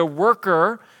approved, a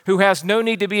worker who has no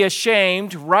need to be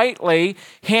ashamed, rightly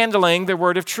handling the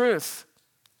word of truth.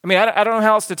 I mean, I don't know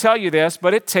how else to tell you this,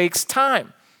 but it takes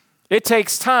time. It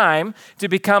takes time to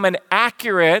become an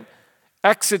accurate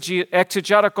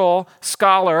exegetical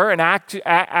scholar, an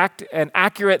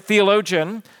accurate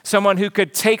theologian, someone who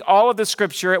could take all of the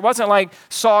scripture. It wasn't like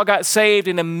Saul got saved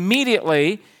and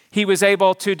immediately he was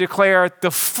able to declare the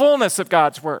fullness of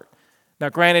God's word. Now,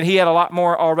 granted, he had a lot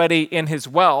more already in his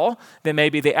well than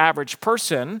maybe the average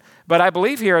person, but I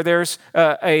believe here there's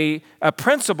a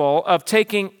principle of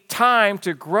taking time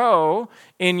to grow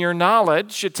in your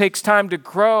knowledge. It takes time to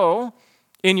grow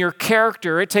in your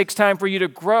character. It takes time for you to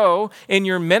grow in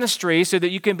your ministry so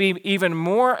that you can be even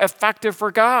more effective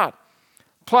for God.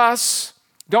 Plus,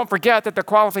 don't forget that the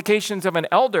qualifications of an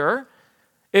elder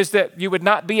is that you would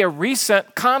not be a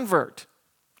recent convert,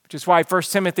 which is why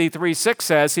 1 Timothy 3:6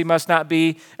 says he must not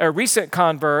be a recent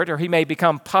convert or he may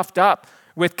become puffed up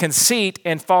with conceit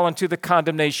and fall into the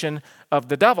condemnation of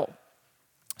the devil.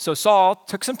 So Saul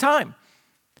took some time.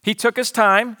 He took his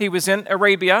time. He was in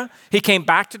Arabia. He came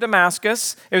back to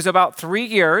Damascus. It was about 3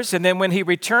 years. And then when he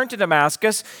returned to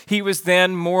Damascus, he was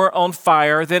then more on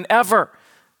fire than ever.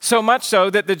 So much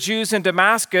so that the Jews in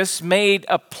Damascus made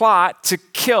a plot to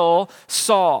kill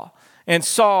Saul. And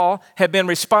Saul had been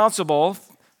responsible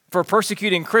for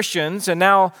persecuting Christians, and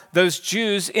now those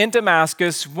Jews in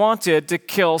Damascus wanted to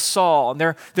kill Saul.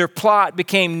 And their plot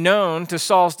became known to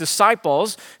Saul's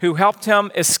disciples, who helped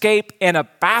him escape in a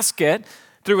basket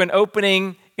through an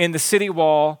opening in the city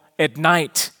wall at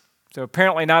night. So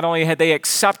apparently not only had they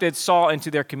accepted Saul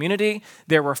into their community,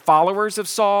 there were followers of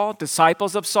Saul,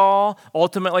 disciples of Saul,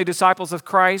 ultimately disciples of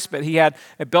Christ, but he had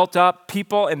built up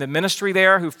people in the ministry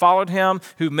there who followed him,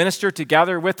 who ministered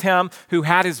together with him, who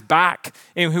had his back,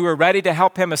 and who were ready to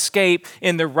help him escape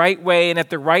in the right way and at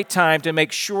the right time to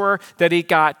make sure that he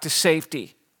got to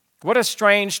safety. What a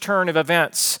strange turn of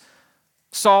events.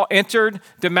 Saul entered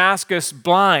Damascus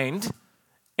blind,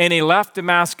 and he left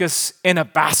Damascus in a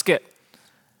basket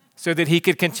so that he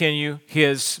could continue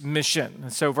his mission.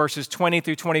 And so verses 20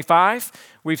 through 25,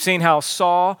 we've seen how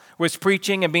Saul was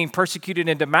preaching and being persecuted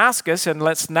in Damascus. And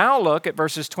let's now look at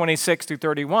verses 26 through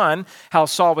 31, how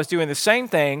Saul was doing the same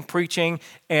thing, preaching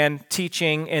and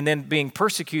teaching and then being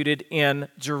persecuted in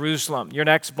Jerusalem. Your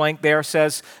next blank there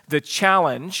says the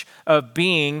challenge of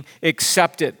being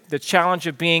accepted. The challenge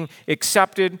of being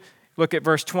accepted. Look at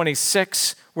verse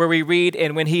 26, where we read,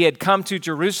 and when he had come to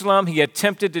Jerusalem, he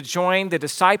attempted to join the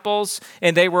disciples,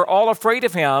 and they were all afraid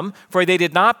of him, for they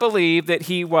did not believe that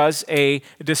he was a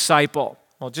disciple.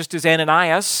 Well, just as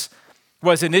Ananias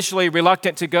was initially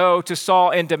reluctant to go to Saul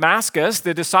in Damascus,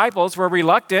 the disciples were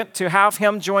reluctant to have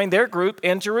him join their group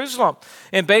in Jerusalem.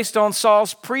 And based on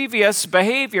Saul's previous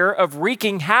behavior of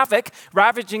wreaking havoc,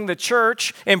 ravaging the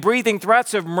church, and breathing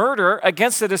threats of murder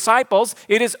against the disciples,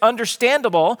 it is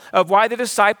understandable of why the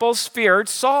disciples feared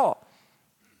Saul.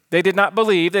 They did not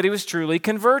believe that he was truly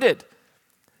converted.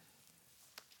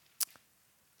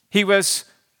 He was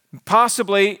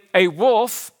possibly a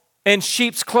wolf in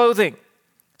sheep's clothing.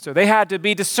 So they had to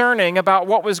be discerning about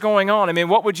what was going on. I mean,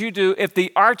 what would you do if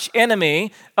the arch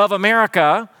enemy of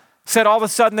America said all of a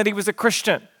sudden that he was a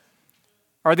Christian?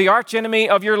 Or the arch enemy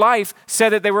of your life said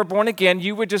that they were born again?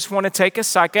 You would just want to take a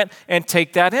second and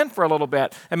take that in for a little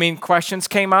bit. I mean, questions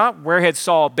came up. Where had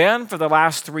Saul been for the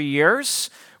last 3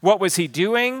 years? What was he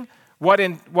doing? What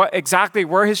exactly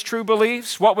were his true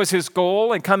beliefs? What was his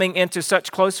goal in coming into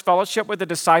such close fellowship with the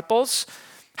disciples?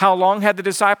 How long had the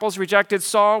disciples rejected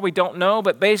Saul? We don't know,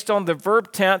 but based on the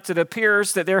verb tense, it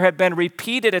appears that there had been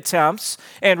repeated attempts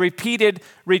and repeated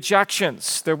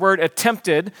rejections. The word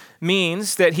attempted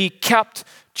means that he kept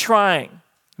trying.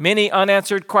 Many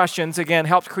unanswered questions, again,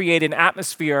 helped create an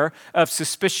atmosphere of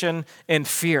suspicion and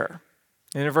fear.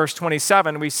 And in verse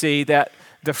 27, we see that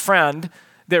the friend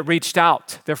that reached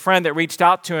out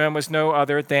to him was no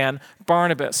other than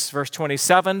Barnabas. Verse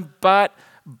 27, but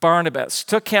Barnabas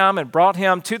took him and brought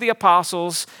him to the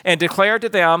apostles and declared to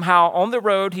them how on the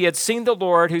road he had seen the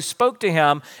Lord who spoke to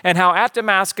him, and how at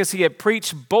Damascus he had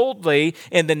preached boldly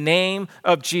in the name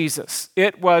of Jesus.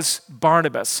 It was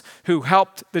Barnabas who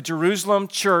helped the Jerusalem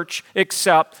church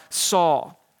accept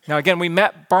Saul. Now again, we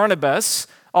met Barnabas,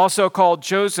 also called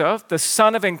Joseph, the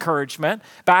son of encouragement,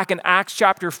 back in Acts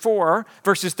chapter 4,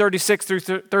 verses 36 through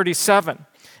 37.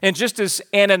 And just as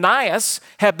Ananias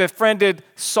had befriended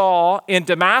Saul in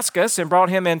Damascus and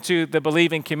brought him into the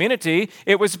believing community,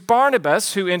 it was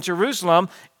Barnabas who in Jerusalem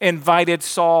invited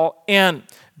Saul in.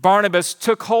 Barnabas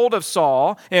took hold of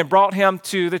Saul and brought him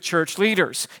to the church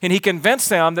leaders. And he convinced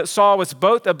them that Saul was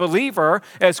both a believer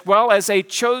as well as a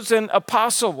chosen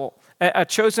apostle.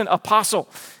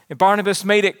 And Barnabas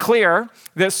made it clear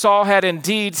that Saul had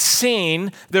indeed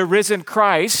seen the risen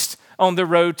Christ on the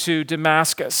road to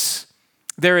Damascus.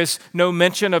 There is no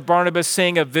mention of Barnabas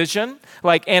seeing a vision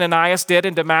like Ananias did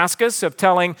in Damascus of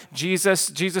telling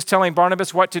Jesus telling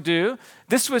Barnabas what to do.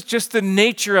 This was just the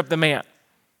nature of the man.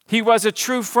 He was a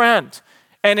true friend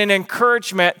and an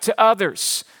encouragement to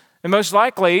others. And most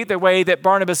likely, the way that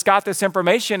Barnabas got this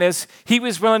information is he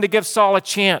was willing to give Saul a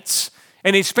chance.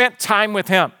 And he spent time with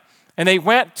him. And they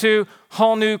went to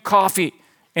Whole New Coffee.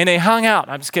 And they hung out.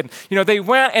 I'm just kidding. They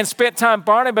went and spent time.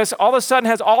 Barnabas all of a sudden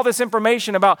has all this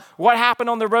information about what happened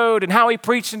on the road and how he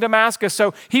preached in Damascus.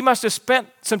 So he must have spent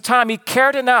some time. He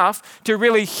cared enough to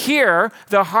really hear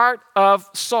the heart of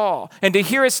Saul and to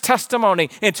hear his testimony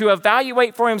and to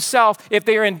evaluate for himself if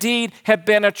there indeed had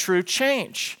been a true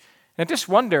change. And I just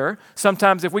wonder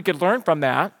sometimes if we could learn from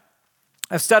that.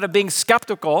 Instead of being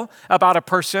skeptical about a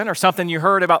person or something you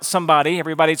heard about somebody,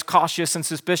 everybody's cautious and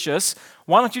suspicious.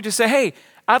 Why don't you just say, hey,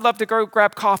 I'd love to go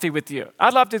grab coffee with you.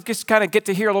 I'd love to just kind of get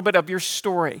to hear a little bit of your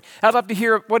story. I'd love to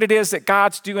hear what it is that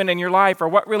God's doing in your life or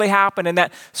what really happened in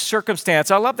that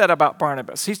circumstance. I love that about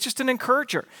Barnabas. He's just an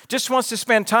encourager, just wants to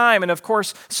spend time. And of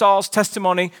course, Saul's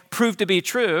testimony proved to be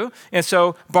true. And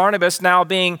so Barnabas, now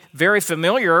being very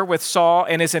familiar with Saul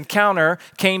and his encounter,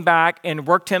 came back and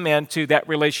worked him into that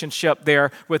relationship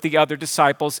there with the other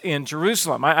disciples in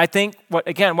Jerusalem. I think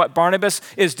what Barnabas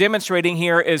is demonstrating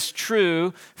here is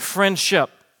true friendship.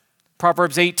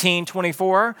 Proverbs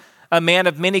 18:24, a man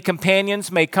of many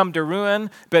companions may come to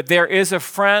ruin, but there is a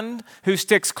friend who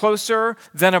sticks closer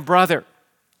than a brother.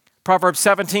 Proverbs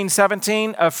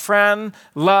 17:17, a friend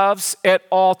loves at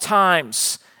all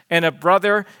times, and a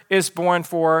brother is born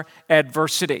for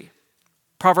adversity.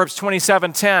 Proverbs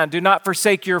 27:10, do not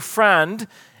forsake your friend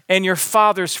and your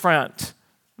father's friend.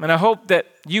 And I hope that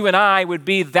you and I would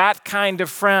be that kind of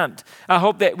friend. I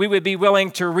hope that we would be willing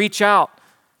to reach out,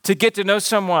 to get to know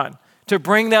someone, to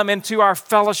bring them into our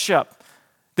fellowship.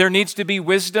 There needs to be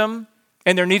wisdom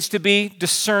and there needs to be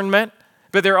discernment,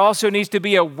 but there also needs to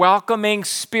be a welcoming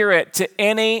spirit to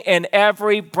any and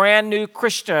every brand new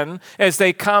Christian as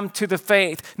they come to the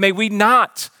faith. May we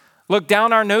not look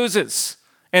down our noses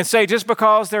and say just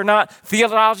because they're not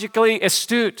theologically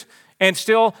astute and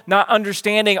still not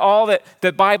understanding all that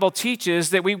the Bible teaches,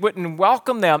 that we wouldn't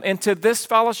welcome them into this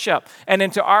fellowship and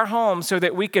into our home so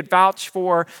that we could vouch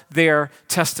for their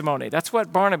testimony. That's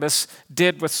what Barnabas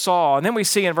did with Saul. And then we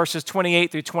see in verses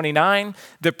 28 through 29,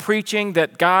 the preaching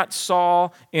that got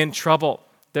Saul in trouble.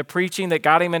 The preaching that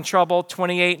got him in trouble,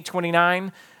 28 and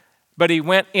 29. But he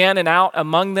went in and out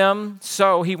among them.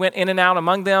 So he went in and out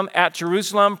among them at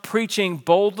Jerusalem, preaching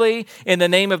boldly in the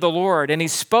name of the Lord. And he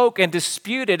spoke and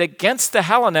disputed against the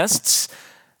Hellenists,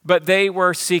 but they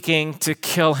were seeking to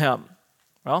kill him.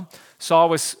 Well, Saul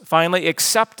was finally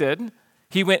accepted.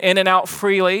 He went in and out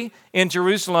freely in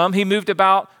Jerusalem. He moved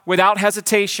about without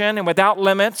hesitation and without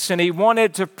limits, and he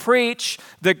wanted to preach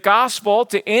the gospel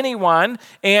to anyone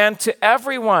and to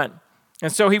everyone.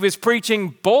 And so he was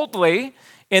preaching boldly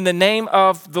in the name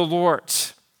of the Lord.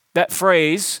 That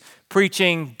phrase,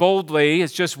 preaching boldly,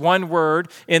 is just one word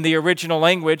in the original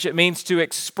language. It means to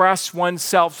express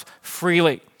oneself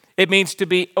freely. It means to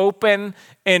be open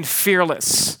and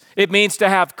fearless. It means to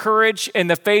have courage in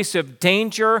the face of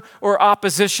danger or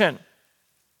opposition.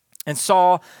 And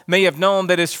Saul may have known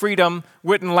that his freedom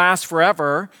wouldn't last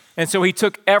forever. And so he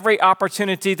took every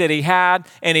opportunity that he had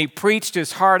and he preached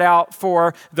his heart out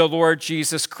for the Lord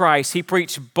Jesus Christ. He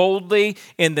preached boldly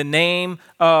in the name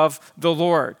of the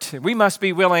Lord. We must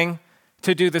be willing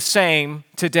to do the same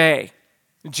today.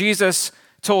 Jesus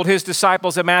told his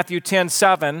disciples in Matthew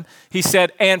 10:7, he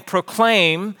said, "And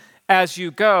proclaim as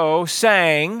you go,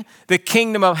 saying, the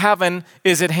kingdom of heaven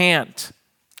is at hand."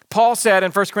 Paul said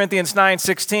in 1 Corinthians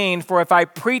 9:16, "For if I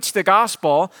preach the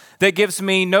gospel, that gives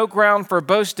me no ground for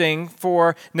boasting,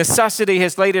 for necessity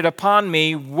has laid it upon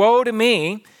me. Woe to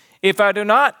me if I do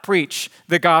not preach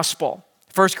the gospel."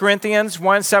 1 Corinthians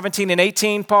 1:17 and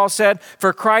 18, Paul said,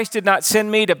 "For Christ did not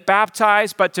send me to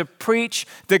baptize, but to preach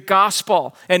the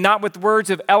gospel, and not with words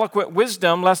of eloquent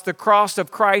wisdom, lest the cross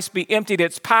of Christ be emptied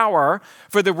its power.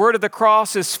 For the word of the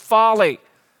cross is folly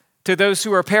to those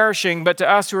who are perishing, but to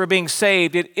us who are being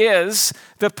saved, it is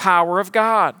the power of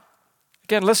God."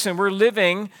 Again, listen, we're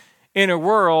living in a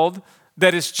world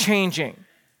that is changing.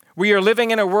 We are living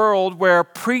in a world where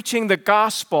preaching the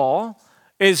gospel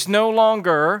is no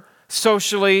longer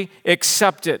socially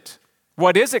accepted.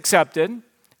 What is accepted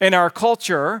in our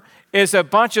culture is a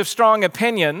bunch of strong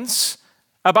opinions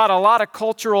about a lot of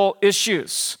cultural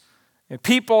issues. And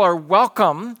people are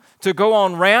welcome to go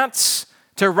on rants,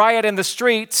 to riot in the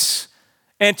streets,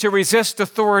 and to resist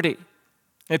authority.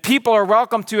 And people are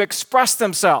welcome to express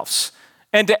themselves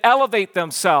and to elevate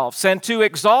themselves and to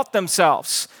exalt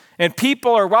themselves. And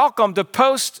people are welcome to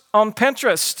post on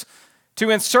Pinterest, to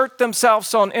insert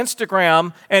themselves on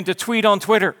Instagram, and to tweet on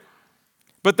Twitter.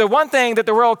 But the one thing that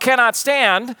the world cannot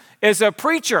stand is a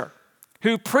preacher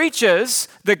who preaches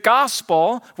the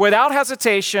gospel without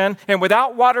hesitation and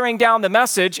without watering down the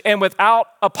message and without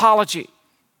apology.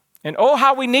 And oh,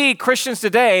 how we need Christians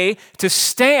today to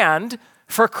stand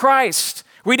for Christ.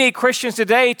 We need Christians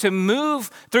today to move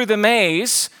through the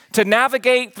maze, to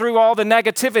navigate through all the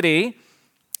negativity,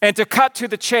 and to cut to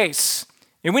the chase.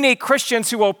 And we need Christians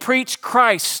who will preach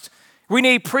Christ. We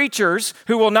need preachers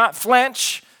who will not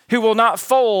flinch, who will not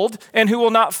fold, and who will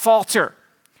not falter.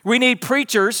 We need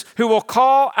preachers who will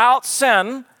call out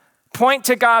sin, point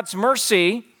to God's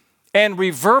mercy, and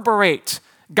reverberate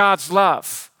God's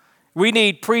love. We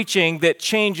need preaching that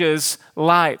changes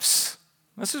lives.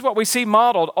 This is what we see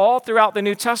modeled all throughout the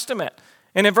New Testament.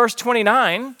 And in verse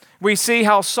 29, we see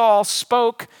how Saul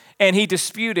spoke and he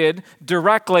disputed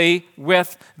directly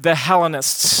with the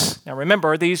Hellenists. Now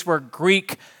remember, these were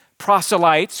Greek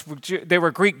proselytes. They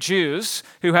were Greek Jews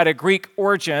who had a Greek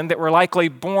origin that were likely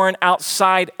born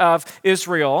outside of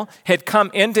Israel, had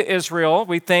come into Israel,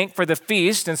 we think, for the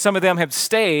feast, and some of them have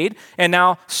stayed, and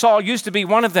now Saul used to be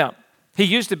one of them. He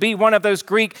used to be one of those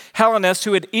Greek Hellenists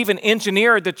who had even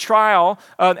engineered the trial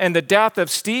and the death of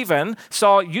Stephen.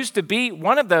 Saul used to be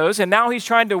one of those, and now he's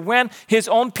trying to win his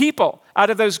own people out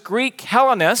of those Greek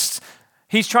Hellenists.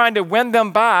 He's trying to win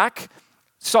them back.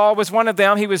 Saul was one of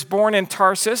them. He was born in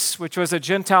Tarsus, which was a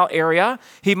Gentile area.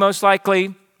 He most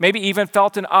likely maybe even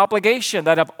felt an obligation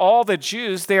that of all the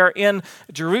Jews there in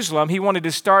Jerusalem, he wanted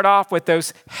to start off with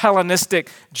those Hellenistic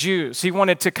Jews. He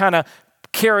wanted to kind of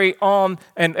carry on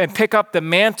and pick up the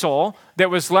mantle that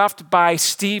was left by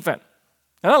Stephen.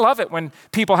 And I love it when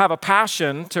people have a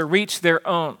passion to reach their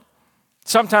own.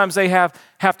 Sometimes they have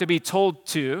to be told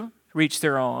to reach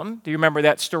their own. Do you remember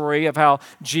that story of how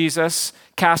Jesus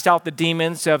cast out the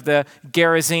demons of the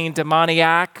Gerasene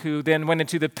demoniac who then went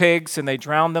into the pigs and they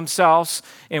drowned themselves?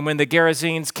 And when the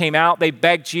Gerasenes came out, they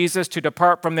begged Jesus to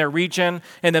depart from their region.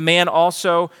 And the man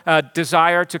also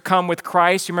desired to come with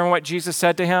Christ. You remember what Jesus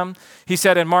said to him? He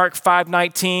said in Mark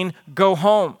 5:19, "Go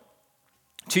home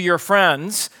to your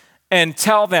friends and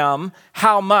tell them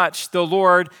how much the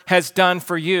Lord has done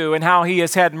for you and how he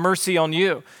has had mercy on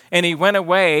you." And he went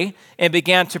away and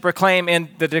began to proclaim in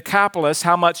the Decapolis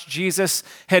how much Jesus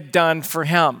had done for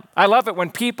him. I love it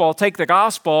when people take the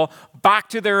gospel back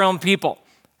to their own people.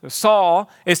 Saul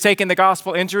is taking the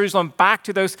gospel in Jerusalem back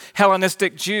to those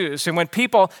Hellenistic Jews. And when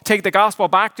people take the gospel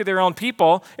back to their own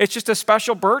people, it's just a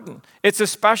special burden. It's a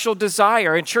special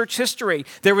desire. In church history,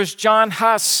 there was John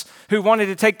Huss who wanted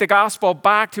to take the gospel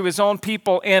back to his own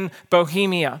people in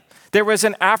Bohemia. There was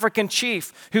an African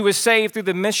chief who was saved through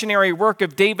the missionary work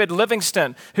of David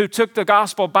Livingstone, who took the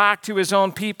gospel back to his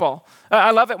own people.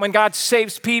 I love it when God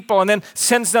saves people and then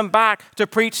sends them back to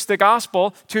preach the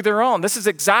gospel to their own. This is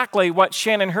exactly what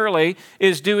Shannon Hurley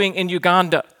is doing in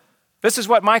Uganda. This is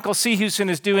what Michael Seahuson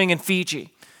is doing in Fiji.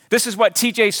 This is what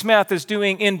TJ Smith is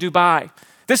doing in Dubai.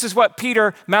 This is what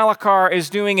Peter Malakar is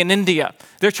doing in India.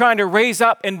 They're trying to raise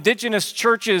up indigenous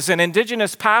churches and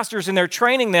indigenous pastors, and they're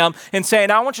training them and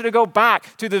saying, I want you to go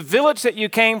back to the village that you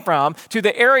came from, to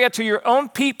the area, to your own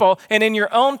people, and in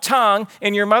your own tongue,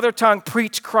 in your mother tongue,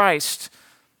 preach Christ.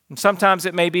 And sometimes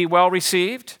it may be well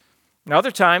received, and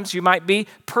other times you might be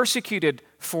persecuted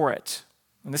for it.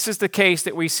 And this is the case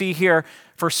that we see here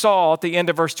for Saul at the end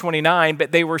of verse 29,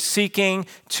 but they were seeking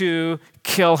to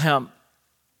kill him.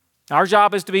 Our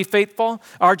job is to be faithful.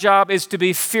 Our job is to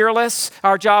be fearless.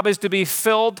 Our job is to be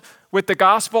filled with the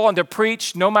gospel and to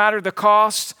preach no matter the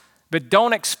cost, but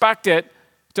don't expect it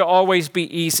to always be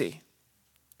easy.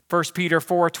 1 Peter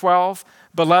 4:12,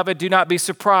 beloved, do not be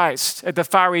surprised at the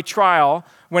fiery trial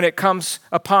when it comes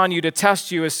upon you to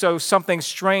test you as though something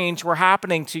strange were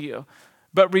happening to you.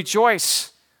 But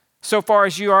rejoice so far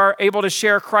as you are able to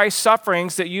share Christ's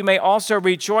sufferings, that you may also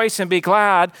rejoice and be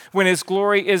glad when his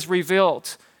glory is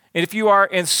revealed. And if you are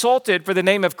insulted for the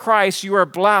name of Christ, you are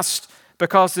blessed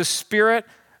because the Spirit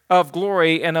of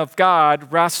glory and of God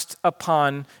rests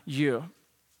upon you.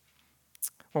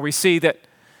 Well, we see that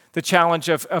the challenge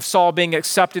of Saul being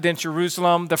accepted in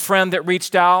Jerusalem, the friend that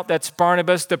reached out, that's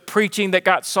Barnabas, the preaching that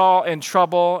got Saul in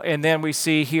trouble, and then we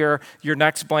see here, your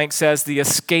next blank says, the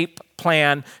escape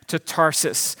plan to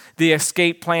Tarsus. The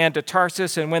escape plan to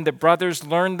Tarsus, and when the brothers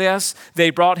learned this, they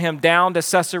brought him down to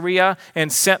Caesarea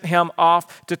and sent him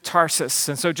off to Tarsus.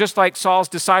 And so just like Saul's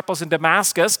disciples in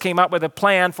Damascus came up with a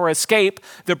plan for escape,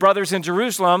 the brothers in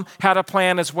Jerusalem had a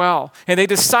plan as well. And they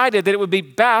decided that it would be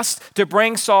best to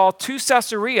bring Saul to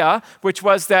Caesarea, which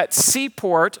was that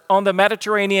seaport on the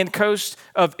Mediterranean coast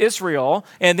of Israel,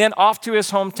 and then off to his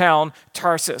hometown,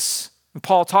 Tarsus. And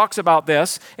Paul talks about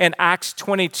this in Acts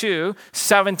 22,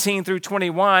 17 through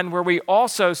 21, where we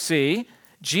also see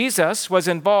Jesus was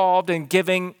involved in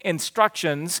giving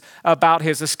instructions about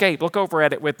his escape. Look over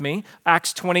at it with me.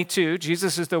 Acts 22,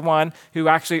 Jesus is the one who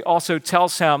actually also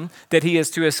tells him that he is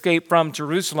to escape from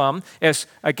Jerusalem. As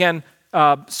again,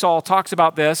 Saul talks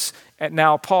about this. And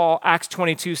now Paul, Acts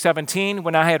 22, 17,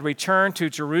 when I had returned to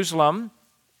Jerusalem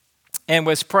and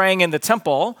was praying in the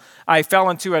temple, I fell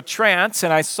into a trance,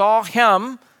 and I saw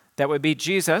him, that would be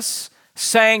Jesus,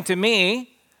 saying to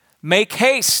me, make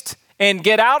haste and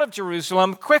get out of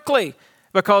Jerusalem quickly,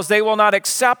 because they will not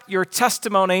accept your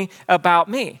testimony about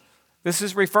me. This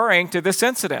is referring to this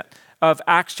incident of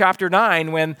Acts chapter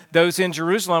 9, when those in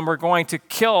Jerusalem were going to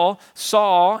kill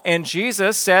Saul, and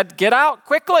Jesus said, get out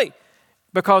quickly,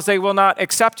 because they will not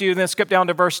accept you. And then skip down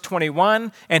to verse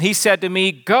 21, and he said to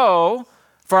me, go,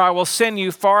 for I will send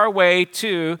you far away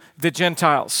to the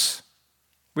Gentiles.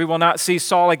 We will not see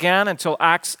Saul again until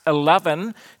Acts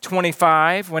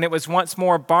 11:25, when it was once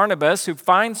more Barnabas who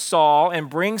finds Saul and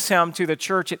brings him to the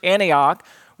church at Antioch,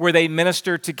 where they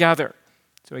ministered together.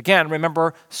 So again,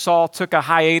 remember, Saul took a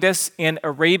hiatus in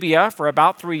Arabia for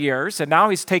about 3 years, and now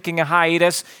he's taking a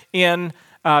hiatus in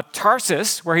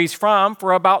Tarsus, where he's from,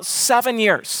 for about 7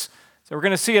 years. So we're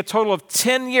going to see a total of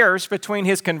 10 years between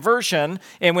his conversion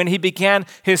and when he began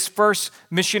his first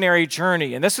missionary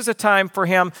journey. And this is a time for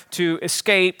him to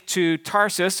escape to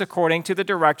Tarsus according to the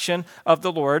direction of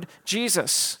the Lord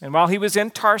Jesus. And while he was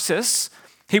in Tarsus,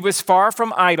 he was far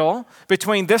from idle.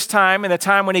 Between this time and the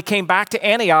time when he came back to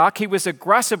Antioch, he was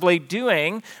aggressively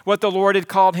doing what the Lord had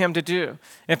called him to do.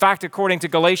 In fact, according to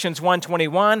Galatians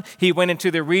 1:21, he went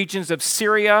into the regions of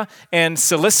Syria and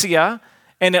Cilicia.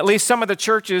 And at least some of the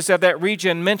churches of that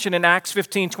region mentioned in Acts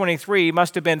 15:23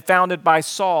 must have been founded by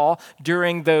Saul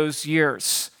during those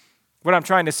years. What I'm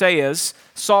trying to say is,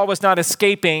 Saul was not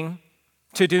escaping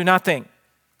to do nothing.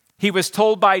 He was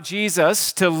told by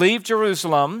Jesus to leave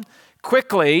Jerusalem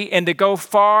quickly and to go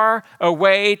far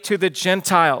away to the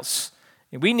Gentiles.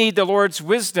 And we need the Lord's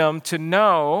wisdom to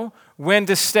know when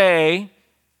to stay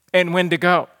and when to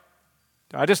go.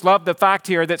 I just love the fact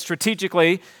here that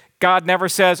strategically, God never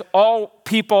says all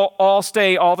people all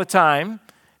stay all the time.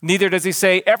 Neither does he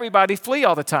say everybody flee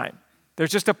all the time. There's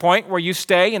just a point where you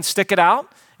stay and stick it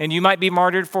out, and you might be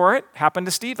martyred for it. Happened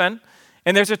to Stephen.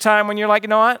 And there's a time when you're like, you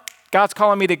know what? God's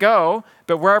calling me to go,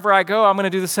 but wherever I go, I'm going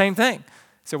to do the same thing.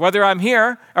 So whether I'm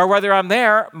here or whether I'm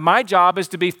there, my job is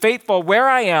to be faithful where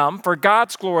I am for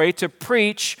God's glory, to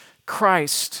preach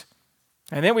Christ.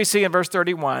 And then we see in verse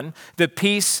 31, the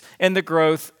peace and the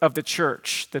growth of the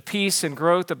church. The peace and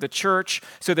growth of the church.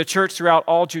 So the church throughout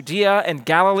all Judea and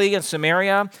Galilee and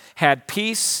Samaria had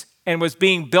peace and was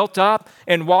being built up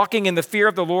and walking in the fear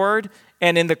of the Lord,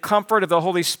 and in the comfort of the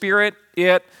Holy Spirit,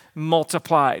 it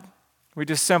multiplied. We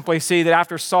just simply see that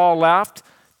after Saul left,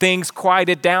 Things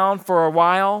quieted down for a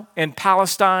while in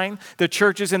Palestine. The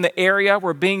churches in the area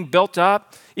were being built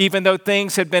up. Even though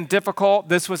things had been difficult,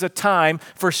 this was a time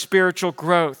for spiritual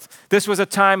growth. This was a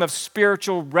time of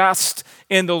spiritual rest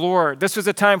in the Lord. This was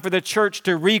a time for the church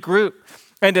to regroup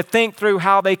and to think through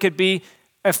how they could be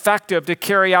effective to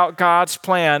carry out God's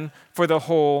plan for the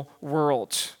whole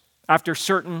world. After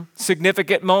certain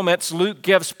significant moments, Luke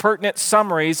gives pertinent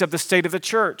summaries of the state of the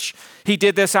church. He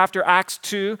did this after Acts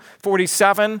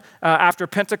 2:47, after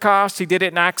Pentecost. He did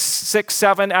it in Acts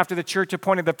 6:7, after the church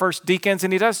appointed the first deacons.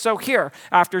 And he does so here.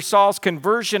 After Saul's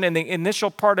conversion in the initial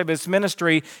part of his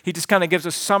ministry, he just kind of gives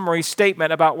a summary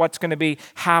statement about what's going to be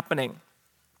happening.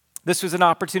 This was an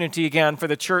opportunity again for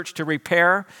the church to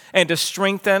repair and to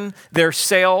strengthen their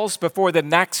sails before the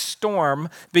next storm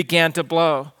began to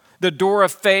blow. The door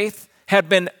of faith had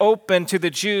been opened to the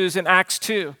Jews in Acts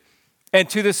 2 and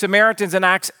to the Samaritans in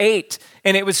Acts 8,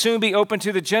 and it would soon be open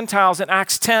to the Gentiles in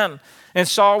Acts 10. And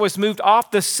Saul was moved off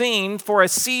the scene for a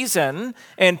season,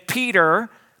 and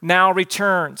Peter now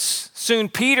returns. Soon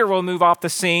Peter will move off the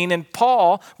scene, and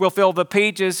Paul will fill the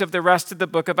pages of the rest of the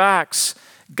book of Acts.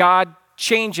 God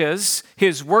changes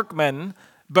his workmen,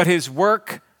 but his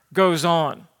work goes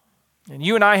on. And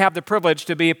you and I have the privilege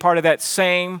to be a part of that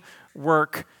same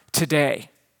work today.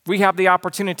 We have the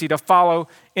opportunity to follow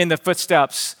in the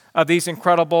footsteps of these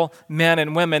incredible men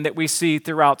and women that we see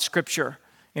throughout Scripture.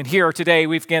 And here today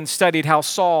we've again studied how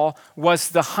Saul was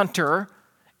the hunter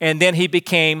and then he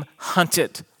became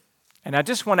hunted. And I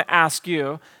just want to ask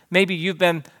you, maybe you've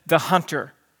been the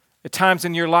hunter. At times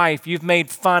in your life you've made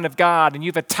fun of God and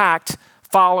you've attacked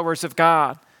followers of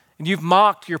God. And you've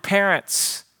mocked your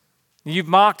parents. You've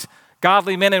mocked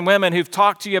godly men and women who've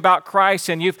talked to you about Christ,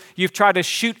 and you've tried to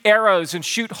shoot arrows and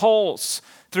shoot holes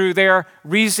through their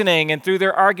reasoning and through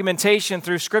their argumentation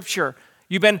through Scripture.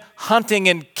 You've been hunting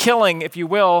and killing, if you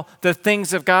will, the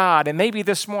things of God. And maybe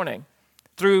this morning,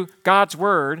 through God's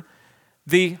word,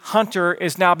 the hunter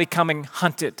is now becoming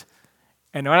hunted.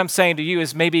 And what I'm saying to you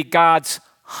is maybe God's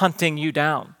hunting you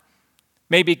down.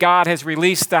 Maybe God has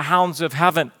released the hounds of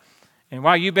heaven. And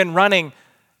while you've been running,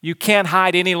 you can't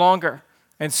hide any longer.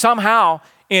 And somehow,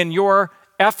 in your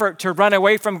effort to run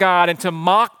away from God and to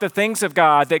mock the things of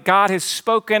God, that God has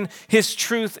spoken his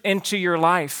truth into your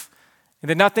life. And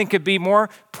that nothing could be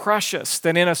more precious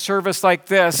than in a service like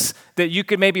this, that you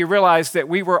could maybe realize that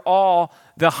we were all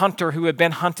the hunter who had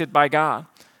been hunted by God.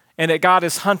 And that God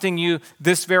is hunting you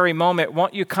this very moment.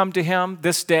 Won't you come to him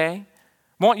this day?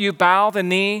 Won't you bow the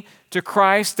knee to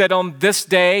Christ, that on this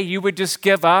day you would just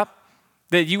give up?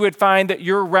 That you would find that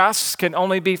your rest can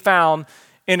only be found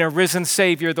in a risen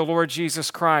Savior, the Lord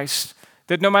Jesus Christ.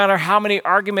 That no matter how many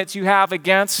arguments you have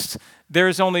against,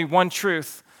 there's only one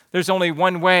truth. There's only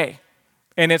one way,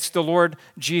 and it's the Lord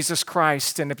Jesus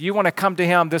Christ. And if you want to come to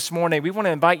him this morning, we want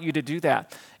to invite you to do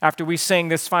that. After we sing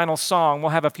this final song,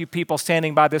 we'll have a few people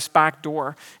standing by this back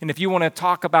door. And if you want to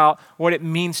talk about what it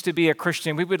means to be a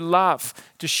Christian, we would love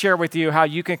to share with you how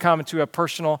you can come into a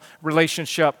personal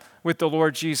relationship with the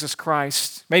Lord Jesus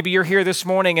Christ. Maybe you're here this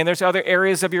morning and there's other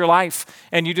areas of your life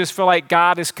and you just feel like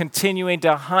God is continuing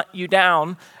to hunt you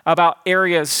down about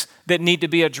areas that need to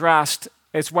be addressed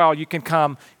as well. You can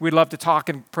come. We'd love to talk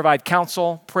and provide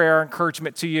counsel, prayer,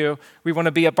 encouragement to you. We want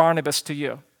to be a Barnabas to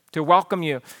you, to welcome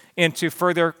you into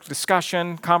further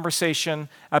discussion, conversation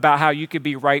about how you could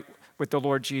be right with the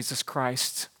Lord Jesus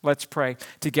Christ. Let's pray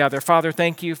together. Father,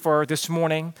 thank you for this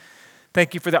morning.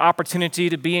 Thank you for the opportunity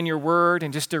to be in your word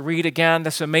and just to read again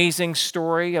this amazing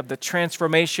story of the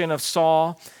transformation of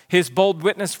Saul, his bold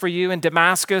witness for you in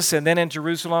Damascus and then in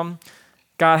Jerusalem.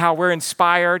 God, how we're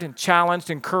inspired and challenged,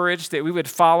 encouraged that we would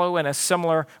follow in a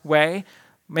similar way.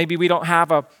 Maybe we don't have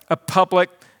a public,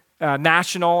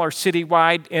 national or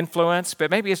citywide influence, but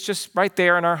maybe it's just right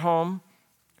there in our home,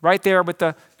 right there with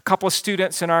the couple of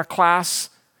students in our class,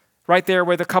 right there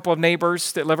with a couple of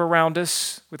neighbors that live around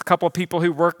us, with a couple of people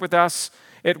who work with us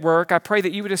at work. I pray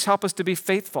that you would just help us to be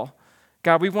faithful.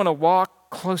 God, we want to walk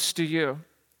close to you.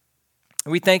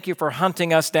 We thank you for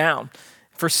hunting us down,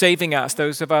 for saving us,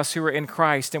 those of us who are in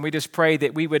Christ. And we just pray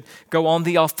that we would go on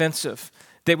the offensive,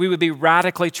 that we would be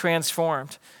radically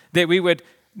transformed, that we would,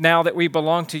 now that we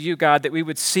belong to you, God, that we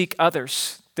would seek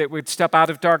others, that would step out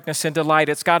of darkness into light.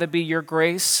 It's got to be your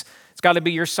grace. It's got to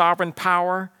be your sovereign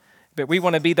power. But we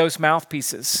want to be those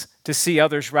mouthpieces to see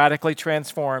others radically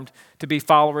transformed, to be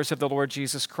followers of the Lord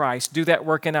Jesus Christ. Do that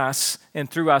work in us and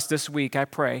through us this week, I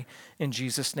pray, in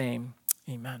Jesus' name.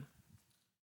 Amen.